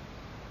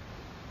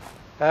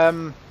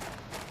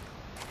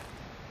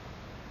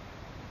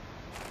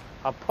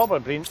 I'll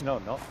probably... No,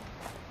 not.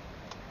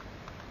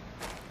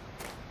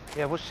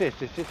 Yeah, what's this?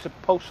 Is this a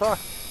pulsar?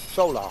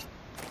 Solar.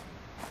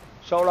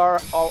 Solar,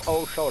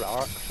 oh,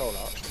 solar,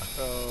 solar,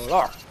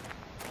 solar.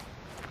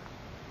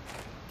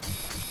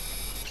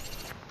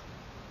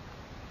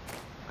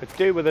 Could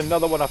do with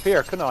another one up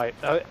here, couldn't I?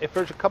 If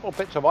there's a couple of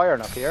bits of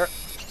iron up here,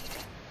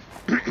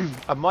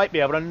 I might be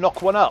able to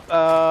knock one up.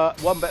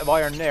 One bit of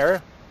iron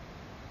there.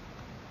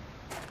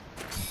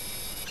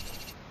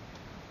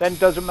 Then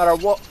doesn't matter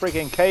what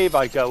frigging cave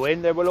I go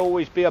in, there will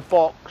always be a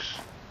box.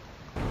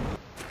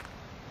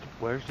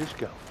 Where's this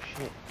go?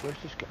 Shit, where's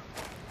this go?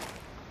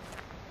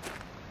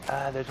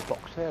 There's a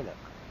box there, look.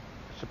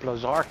 It's a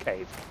Blazar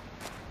cave.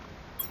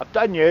 I've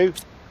done you.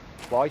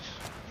 Twice,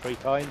 3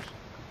 times.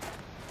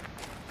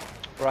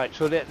 Right,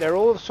 so they're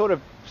all sort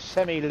of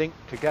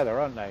semi-linked together,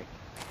 aren't they?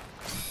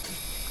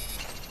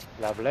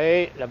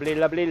 Lovely, lovely,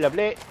 lovely,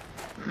 lovely.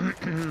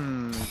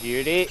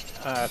 Beauty.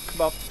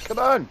 Come on, come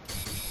on.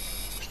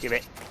 Give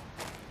it.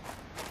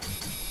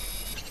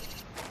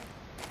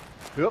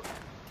 Yep.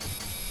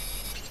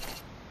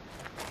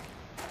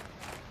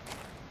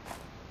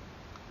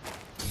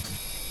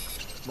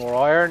 More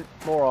iron,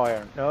 more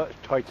iron. No, it's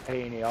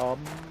titanium.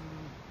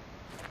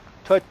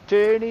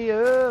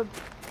 Titanium.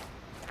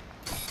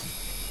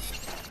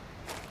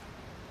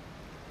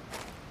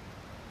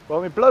 Well,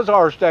 I mean,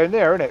 Blazar's down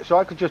there, isn't it? So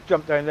I could just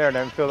jump down there and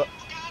then fill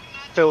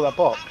that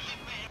box.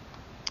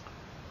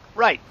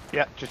 Right.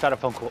 Yeah, just had a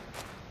phone call.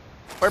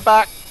 We're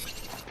back.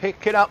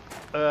 Pick it up.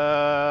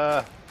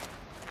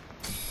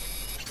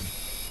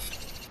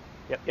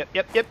 Yep.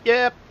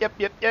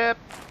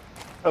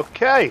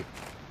 Okay.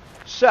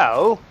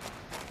 So,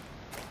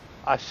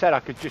 I said I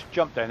could just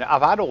jump down there.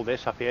 I've had all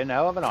this up here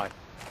now, haven't I?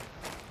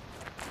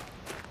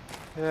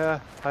 Yeah,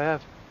 I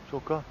have. It's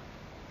all gone.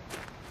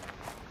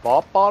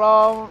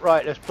 Bottom.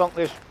 Right, let's plunk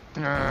this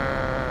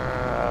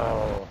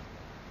down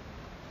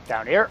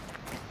here.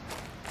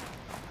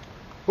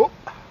 Whoop.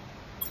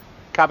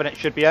 Cabinet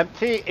should be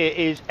empty. It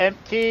is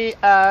empty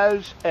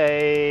as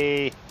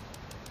a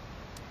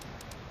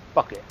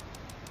bucket.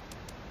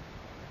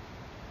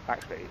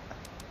 Actually,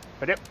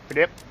 dip,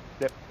 dip,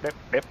 dip, dip,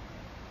 dip.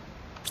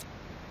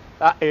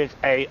 That is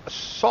a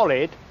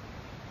solid.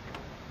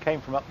 Came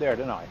from up there,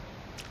 didn't I?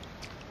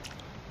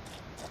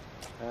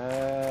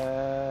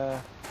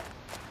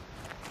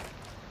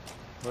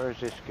 Where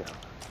does this go?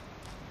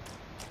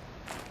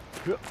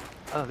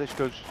 Oh, this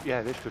goes.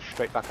 Yeah, this goes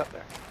straight back up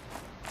there.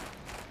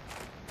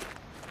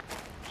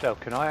 So,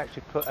 can I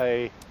actually put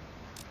a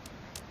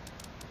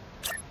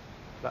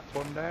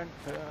platform down?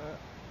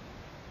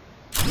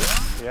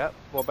 Yeah.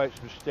 What about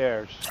some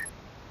stairs?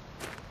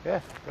 Yeah,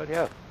 bloody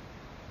hell.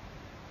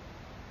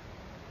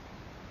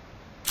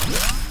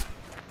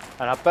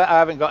 And I bet I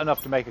haven't got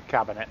enough to make a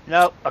cabinet.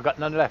 No, I've got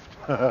none left.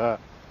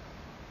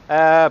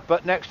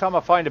 But next time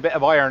I find a bit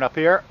of iron up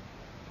here,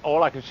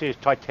 all I can see is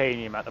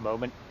titanium at the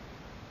moment.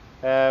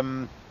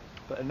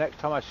 But the next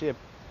time I see a...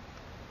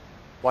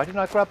 Why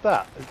didn't I grab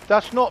that?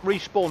 That's not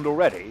respawned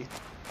already.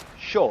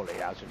 Surely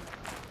it hasn't.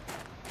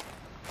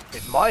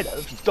 It might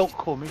have. Don't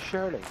call me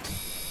Shirley.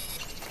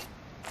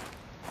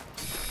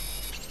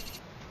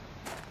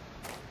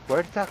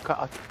 Where did that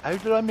go? How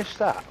did I miss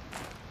that?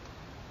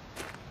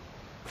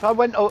 I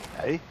went up,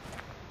 eh?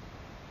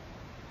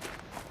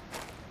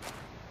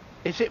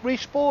 Is it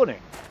respawning?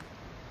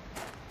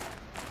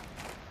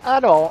 I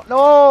don't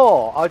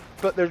know.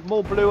 But there's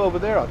more blue over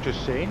there I've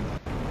just seen.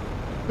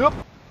 Yep.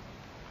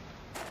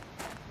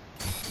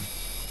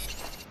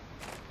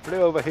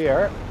 Blue over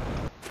here.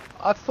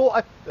 I thought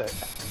I...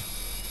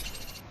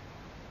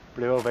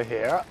 blue over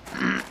here.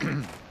 I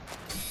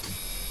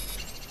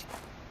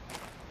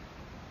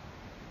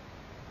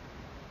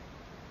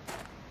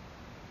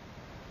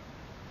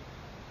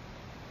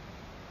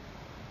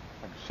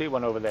can see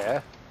one over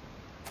there.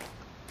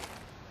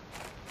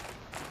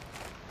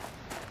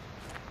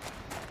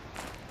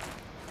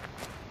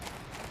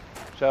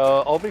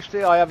 So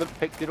obviously I haven't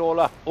picked it all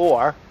up,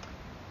 or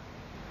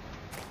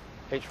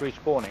it's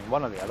respawning,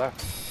 one or the other.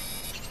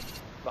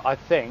 But I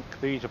think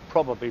these are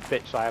probably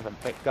bits I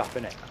haven't picked up,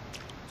 innit?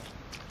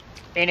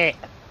 Yep,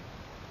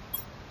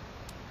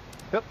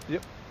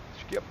 yep,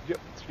 skip, yep,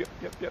 skip,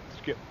 yep, yep,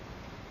 skip.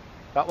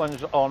 That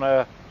one's on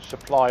a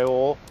supply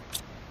ore.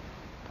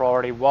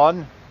 Priority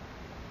 1.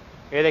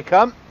 Here they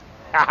come.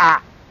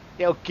 Haha!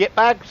 Little git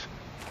bags.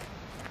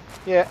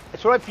 Yeah,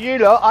 it's alright for you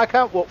lot. I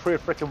can't walk through a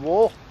freaking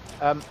wall.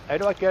 How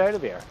do I get out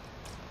of here?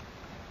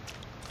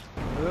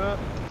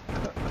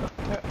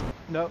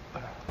 No.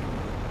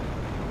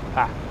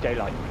 Ah,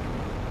 daylight.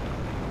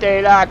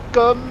 Daylight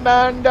come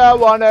and I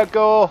wanna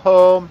go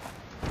home.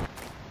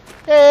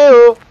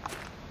 Hey-oh.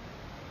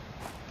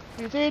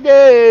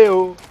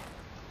 Hey-oh.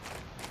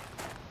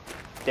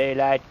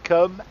 Daylight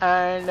come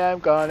and I'm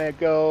gonna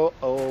go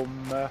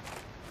home.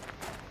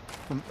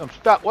 I'm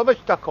stuck. What am I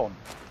stuck on?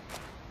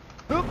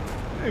 Oop,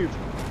 move.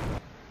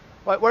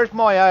 Right, where's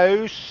my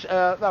house?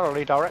 That'll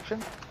lead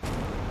direction.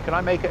 Can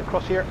I make it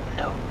across here?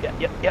 No. Yep,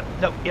 yep, yep.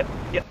 No, yep,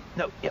 yep.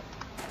 No, yep.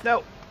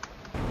 No.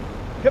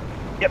 Yep,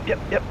 yep, yep,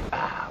 yep.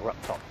 Ah, we're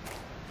up top.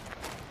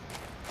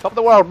 Top of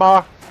the world,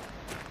 Ma.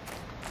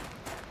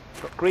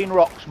 Got green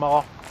rocks, Ma.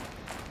 A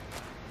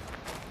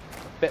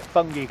bit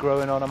fungi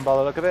growing on them by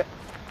the look of it.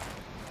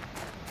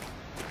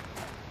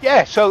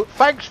 Yeah, so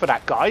thanks for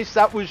that, guys.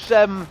 That was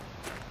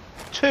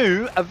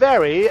two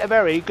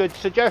very good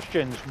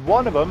suggestions.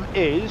 One of them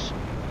is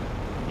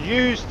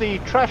use the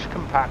trash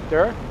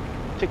compactor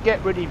to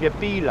get rid of your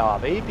bee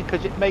larvae,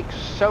 because it makes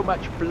so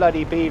much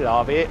bloody bee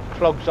larvae it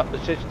clogs up the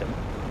system.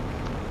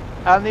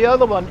 And the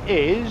other one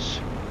is,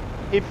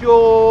 if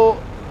you're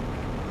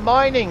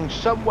mining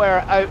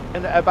somewhere out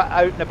and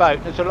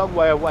about, there's a long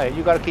way away,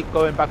 you've got to keep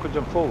going backwards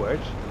and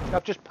forwards.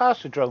 I've just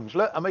passed the drones,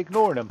 look, I'm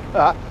ignoring them.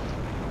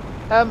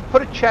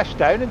 Put a chest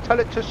down and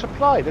tell it to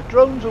supply. The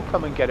drones will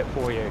come and get it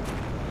for you.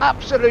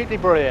 Absolutely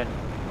brilliant.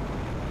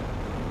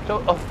 So,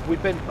 I was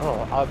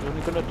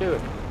only going to do a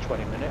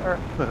 20-minute.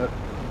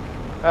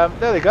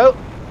 There they go.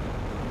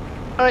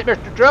 Alright,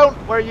 Mr. Drone,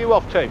 where are you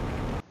off to?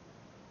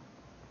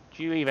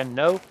 Do you even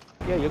know?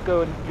 Yeah, you're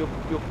going,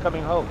 you're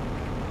coming home.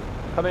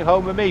 Coming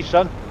home with me,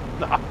 son.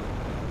 Nice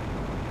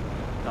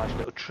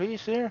little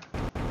trees there.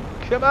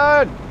 Come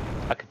on!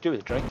 I could do with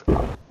a drink.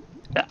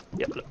 Yeah,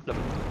 yep, look.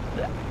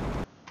 Yeah.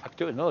 I could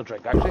do with another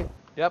drink, actually.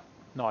 Yep,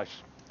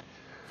 nice.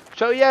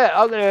 So yeah,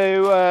 I'm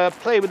going to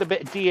play with a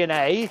bit of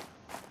DNA.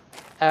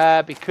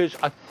 Because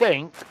I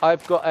think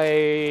I've got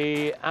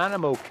a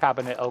animal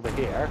cabinet over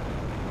here.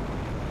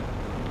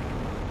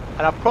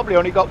 And I've probably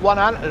only got one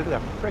animal. Look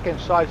at the freaking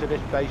size of this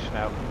base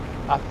now.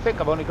 I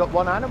think I've only got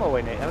one animal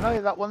in it. Haven't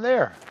I? That one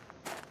there.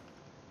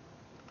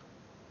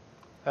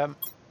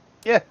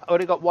 Yeah, I've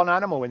only got one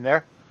animal in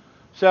there.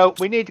 So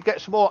we need to get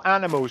some more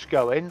animals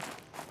going.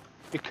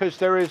 Because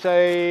there is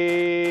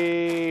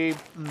a...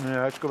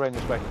 No, let's go around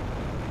this way.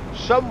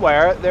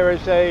 Somewhere there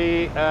is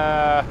a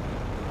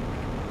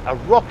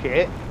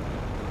rocket.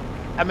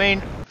 I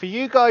mean, for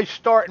you guys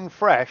starting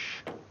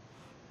fresh,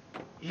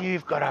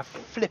 you've got a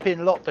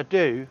flipping lot to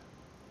do,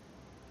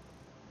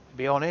 to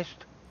be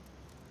honest.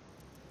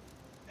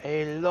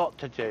 A lot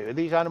to do. Are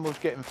these animals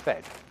getting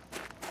fed?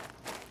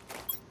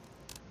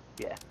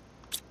 Yeah,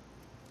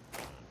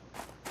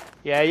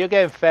 Yeah, you're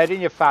getting fed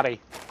in, you fatty.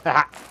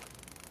 Yeah,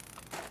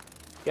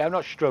 I'm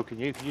not stroking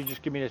you because you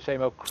just give me the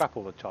same old crap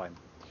all the time.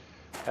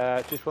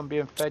 Is this one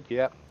being fed?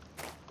 Yeah.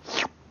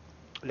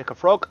 Lick a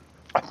frog.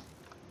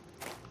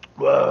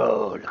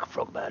 Whoa, lick a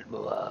frog, man.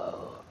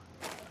 Whoa.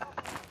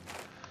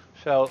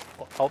 So,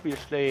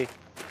 obviously,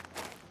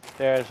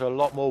 there's a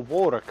lot more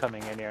water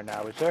coming in here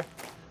now, is there?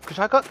 Because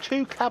I got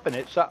 2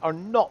 cabinets that are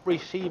not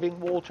receiving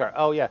water.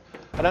 Oh, yeah.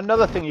 And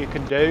another thing you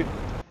can do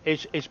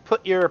is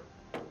put your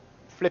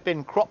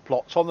flipping crop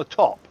plots on the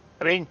top.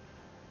 I mean,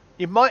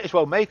 you might as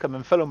well make them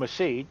and fill them with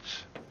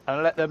seeds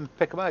and let them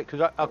pick them out.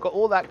 Because I've got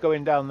all that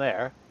going down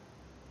there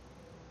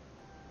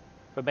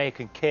for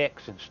making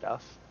cakes and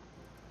stuff.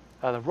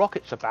 The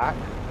rockets are back.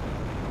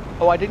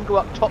 Oh, I didn't go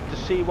up top to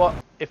see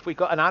if we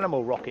got an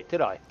animal rocket, did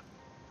I?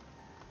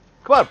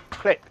 Come on,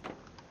 click.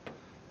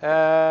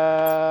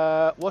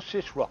 What's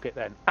this rocket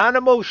then?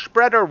 Animal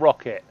spreader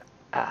rocket.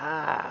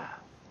 Ah.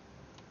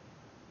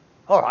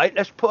 Alright,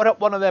 let's put up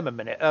one of them a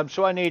minute.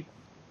 So I need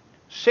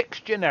 6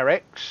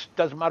 generics,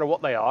 doesn't matter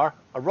what they are,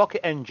 a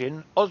rocket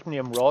engine,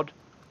 osmium rod,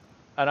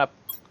 and a...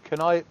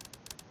 Can I...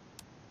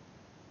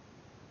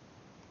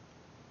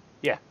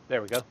 Yeah,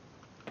 there we go.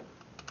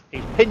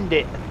 He's pinned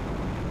it.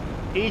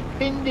 He's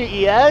pinned it,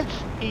 he has.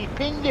 He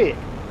pinned it.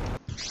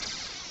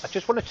 I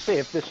just wanted to see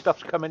if this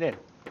stuff's coming in.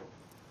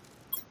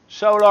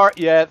 Solar,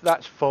 yeah,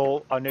 that's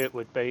full. I knew it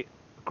would be.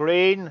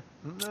 Green,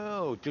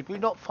 no, did we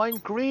not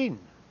find green?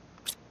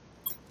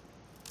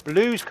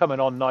 Blue's coming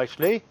on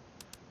nicely.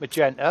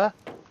 Magenta.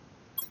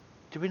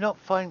 Did we not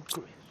find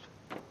green?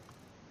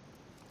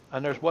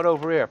 And there's one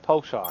over here,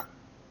 pulsar.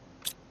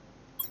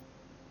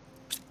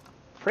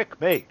 Frick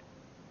me.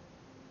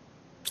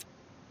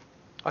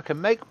 I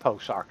can make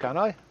pulsar, can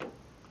I?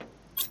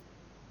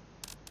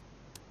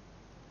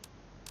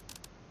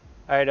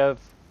 Out of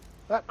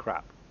that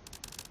crap.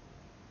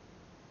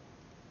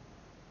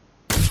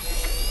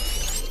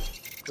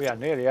 We are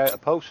nearly out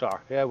of pulsar.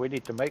 Yeah, we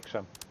need to make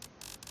some.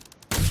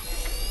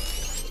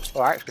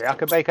 Oh, actually, I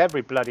can make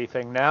every bloody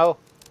thing now.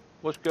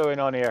 What's going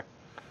on here?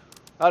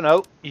 Oh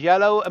no,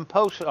 yellow and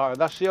pulsar.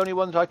 That's the only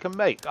ones I can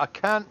make. I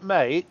can't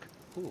make...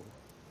 Ooh,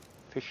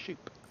 fish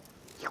soup.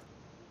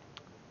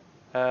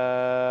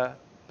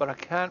 But I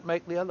can't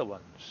make the other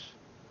ones.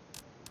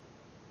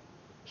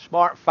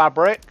 Smart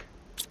fabric.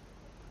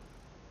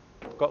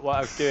 Got what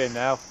I was doing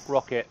now.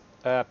 Rocket.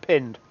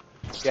 Pinned.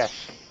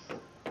 Yes.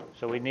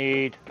 So we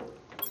need...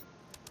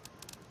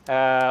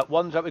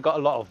 ones that we got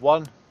a lot of.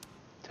 1,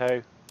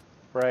 2,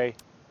 3.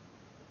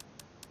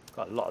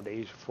 Got a lot of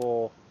these.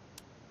 4.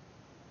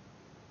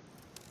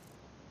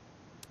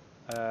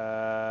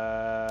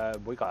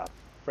 We got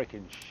a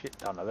freaking shit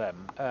ton of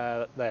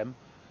them.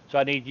 So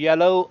I need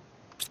yellow,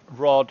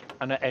 rod,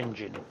 and an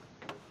engine.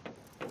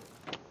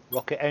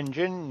 Rocket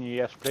engine,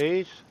 yes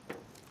please.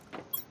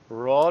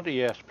 Rod,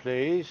 yes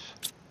please.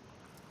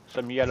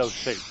 Some yellow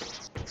soup.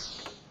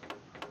 Let's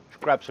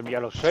grab some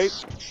yellow soup.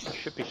 There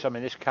should be some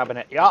in this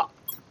cabinet, yeah.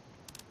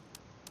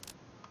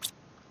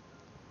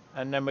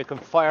 And then we can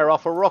fire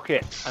off a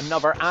rocket.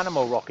 Another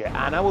animal rocket.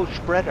 Animal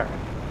spreader.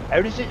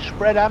 How does it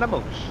spread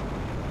animals?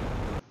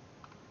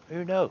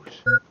 Who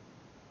knows?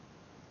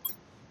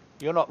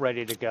 You're not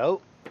ready to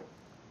go.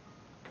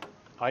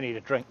 I need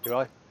a drink, do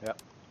I?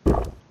 Yep.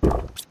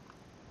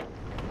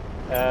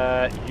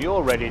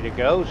 You're ready to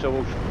go, so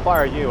we'll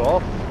fire you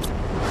off.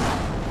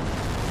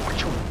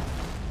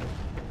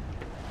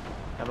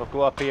 And we'll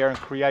go up here and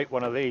create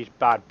one of these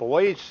bad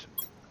boys.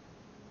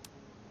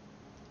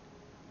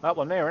 That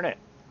one there, isn't it?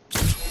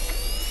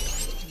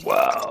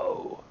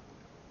 Whoa!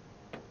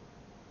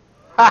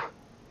 Ha!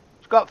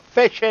 It's got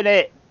fish in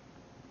it!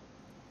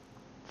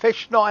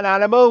 Fish not an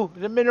animal,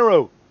 it's a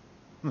mineral.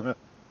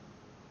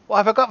 Why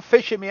have I got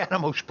fish in my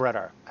animal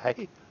spreader?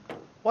 Hey?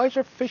 Why is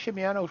there fish in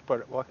my animal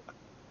spreader? What?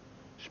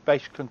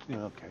 Space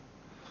continue,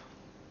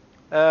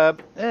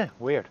 okay.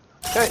 Weird.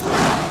 Okay.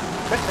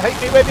 Take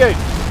me with you.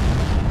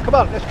 Come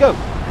on, let's go.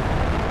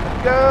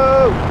 Let's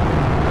go.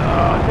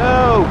 Oh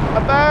no,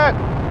 I'm back.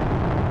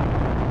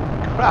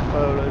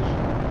 Crapolas.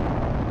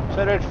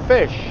 So there's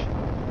fish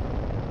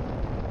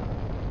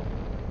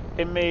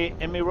in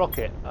me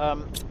rocket.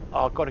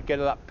 I've got to get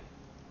it up.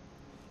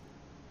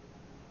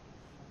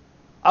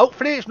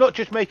 Hopefully it's not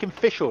just making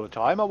fish all the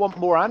time. I want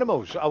more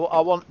animals. I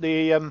want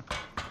the...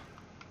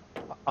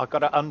 I've got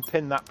to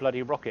unpin that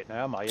bloody rocket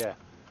now, am I? Yeah.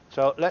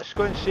 So let's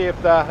go and see if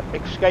the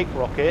escape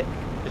rocket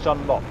is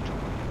unlocked.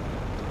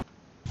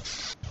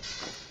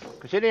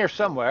 Because in here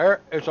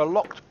somewhere, there's a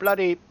locked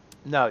bloody...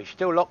 No, it's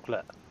still locked.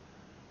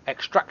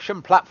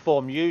 Extraction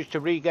platform used to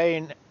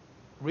rejoin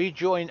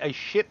a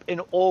ship in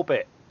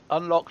orbit.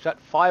 Unlocks at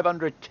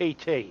 500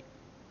 TT.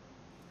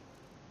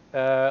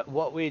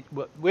 With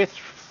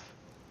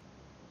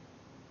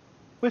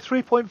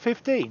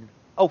 3.15.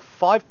 Oh,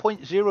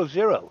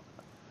 5.00.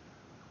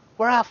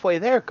 We're halfway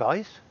there,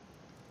 guys.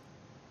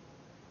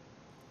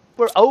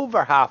 We're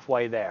over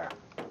halfway there.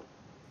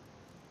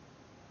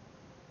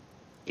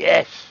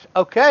 Yes.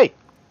 Okay.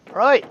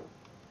 Right.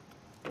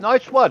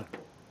 Nice one.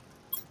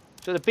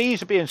 So the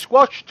bees are being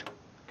squashed.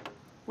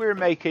 We're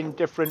making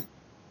different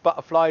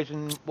butterflies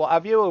and what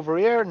have you over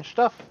here and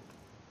stuff.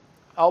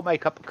 I'll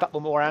make up a couple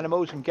more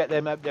animals and get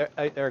them out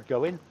there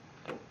going.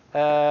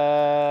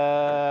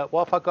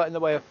 What have I got in the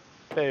way of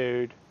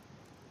food?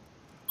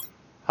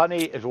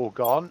 Honey is all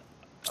gone.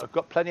 I've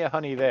got plenty of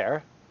honey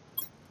there.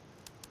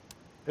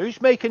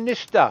 Who's making this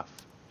stuff?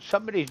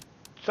 Somebody's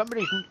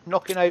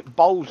knocking out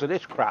bowls of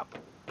this crap.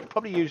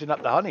 Probably using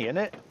up the honey, isn't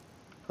it?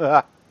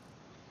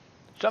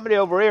 Somebody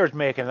over here is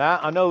making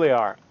that. I know they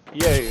are.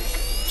 You.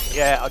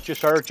 Yeah, I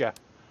just heard you.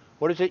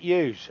 What does it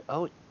use?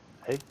 Oh,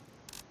 hey.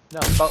 No,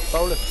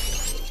 bowl of...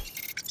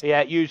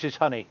 Yeah, it uses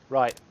honey.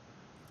 Right.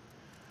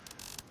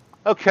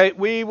 Okay,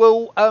 we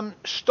will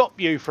stop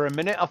you for a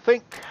minute. I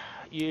think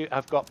you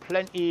have got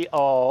plenty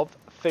of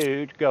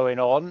food going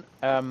on.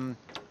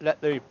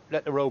 Let the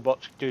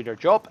robots do their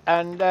job,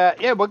 and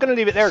yeah, we're going to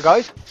leave it there,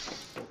 guys.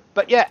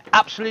 But yeah,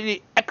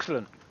 absolutely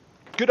excellent.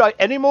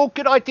 Any more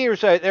good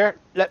ideas out there?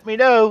 Let me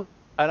know,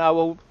 and I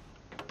will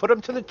put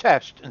them to the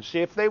test and see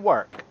if they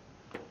work.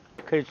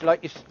 Because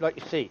like you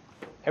see,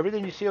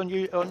 everything you see on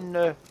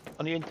the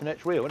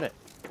internet's real, isn't it?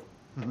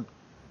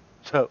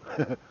 So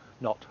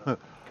not.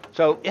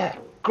 So yeah,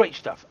 great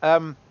stuff.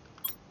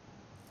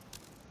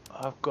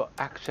 I've got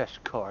access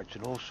cards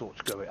and all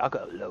sorts going. I've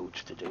got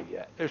loads to do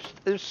yet.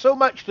 There's so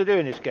much to do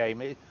in this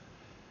game.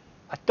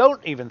 I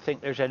don't even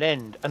think there's an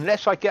end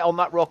unless I get on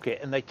that rocket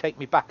and they take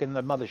me back in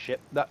the mothership.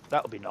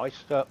 That'll be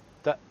nice.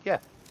 Yeah.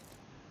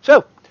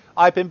 So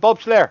I've been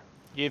BobSlayer.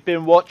 You've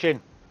been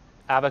watching.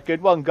 Have a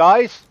good one,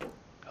 guys.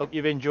 Hope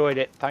you've enjoyed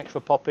it. Thanks for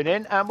popping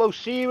in, and we'll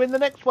see you in the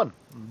next one.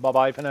 Bye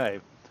bye for now.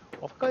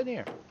 What have I got in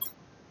here?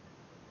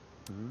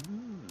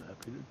 I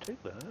could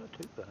take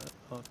that.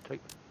 I'll take.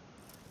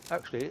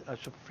 Actually,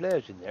 there's some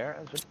flares in there.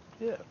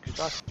 Yeah,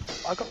 because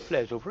I got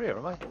flares over here,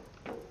 am I?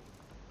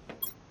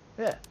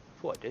 Yeah,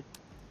 thought I did.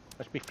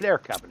 That's my flare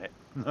cabinet.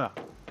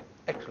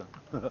 Excellent.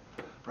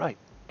 Right,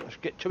 let's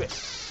get to it.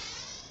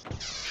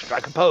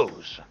 Strike a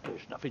pose.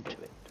 There's nothing to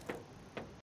it.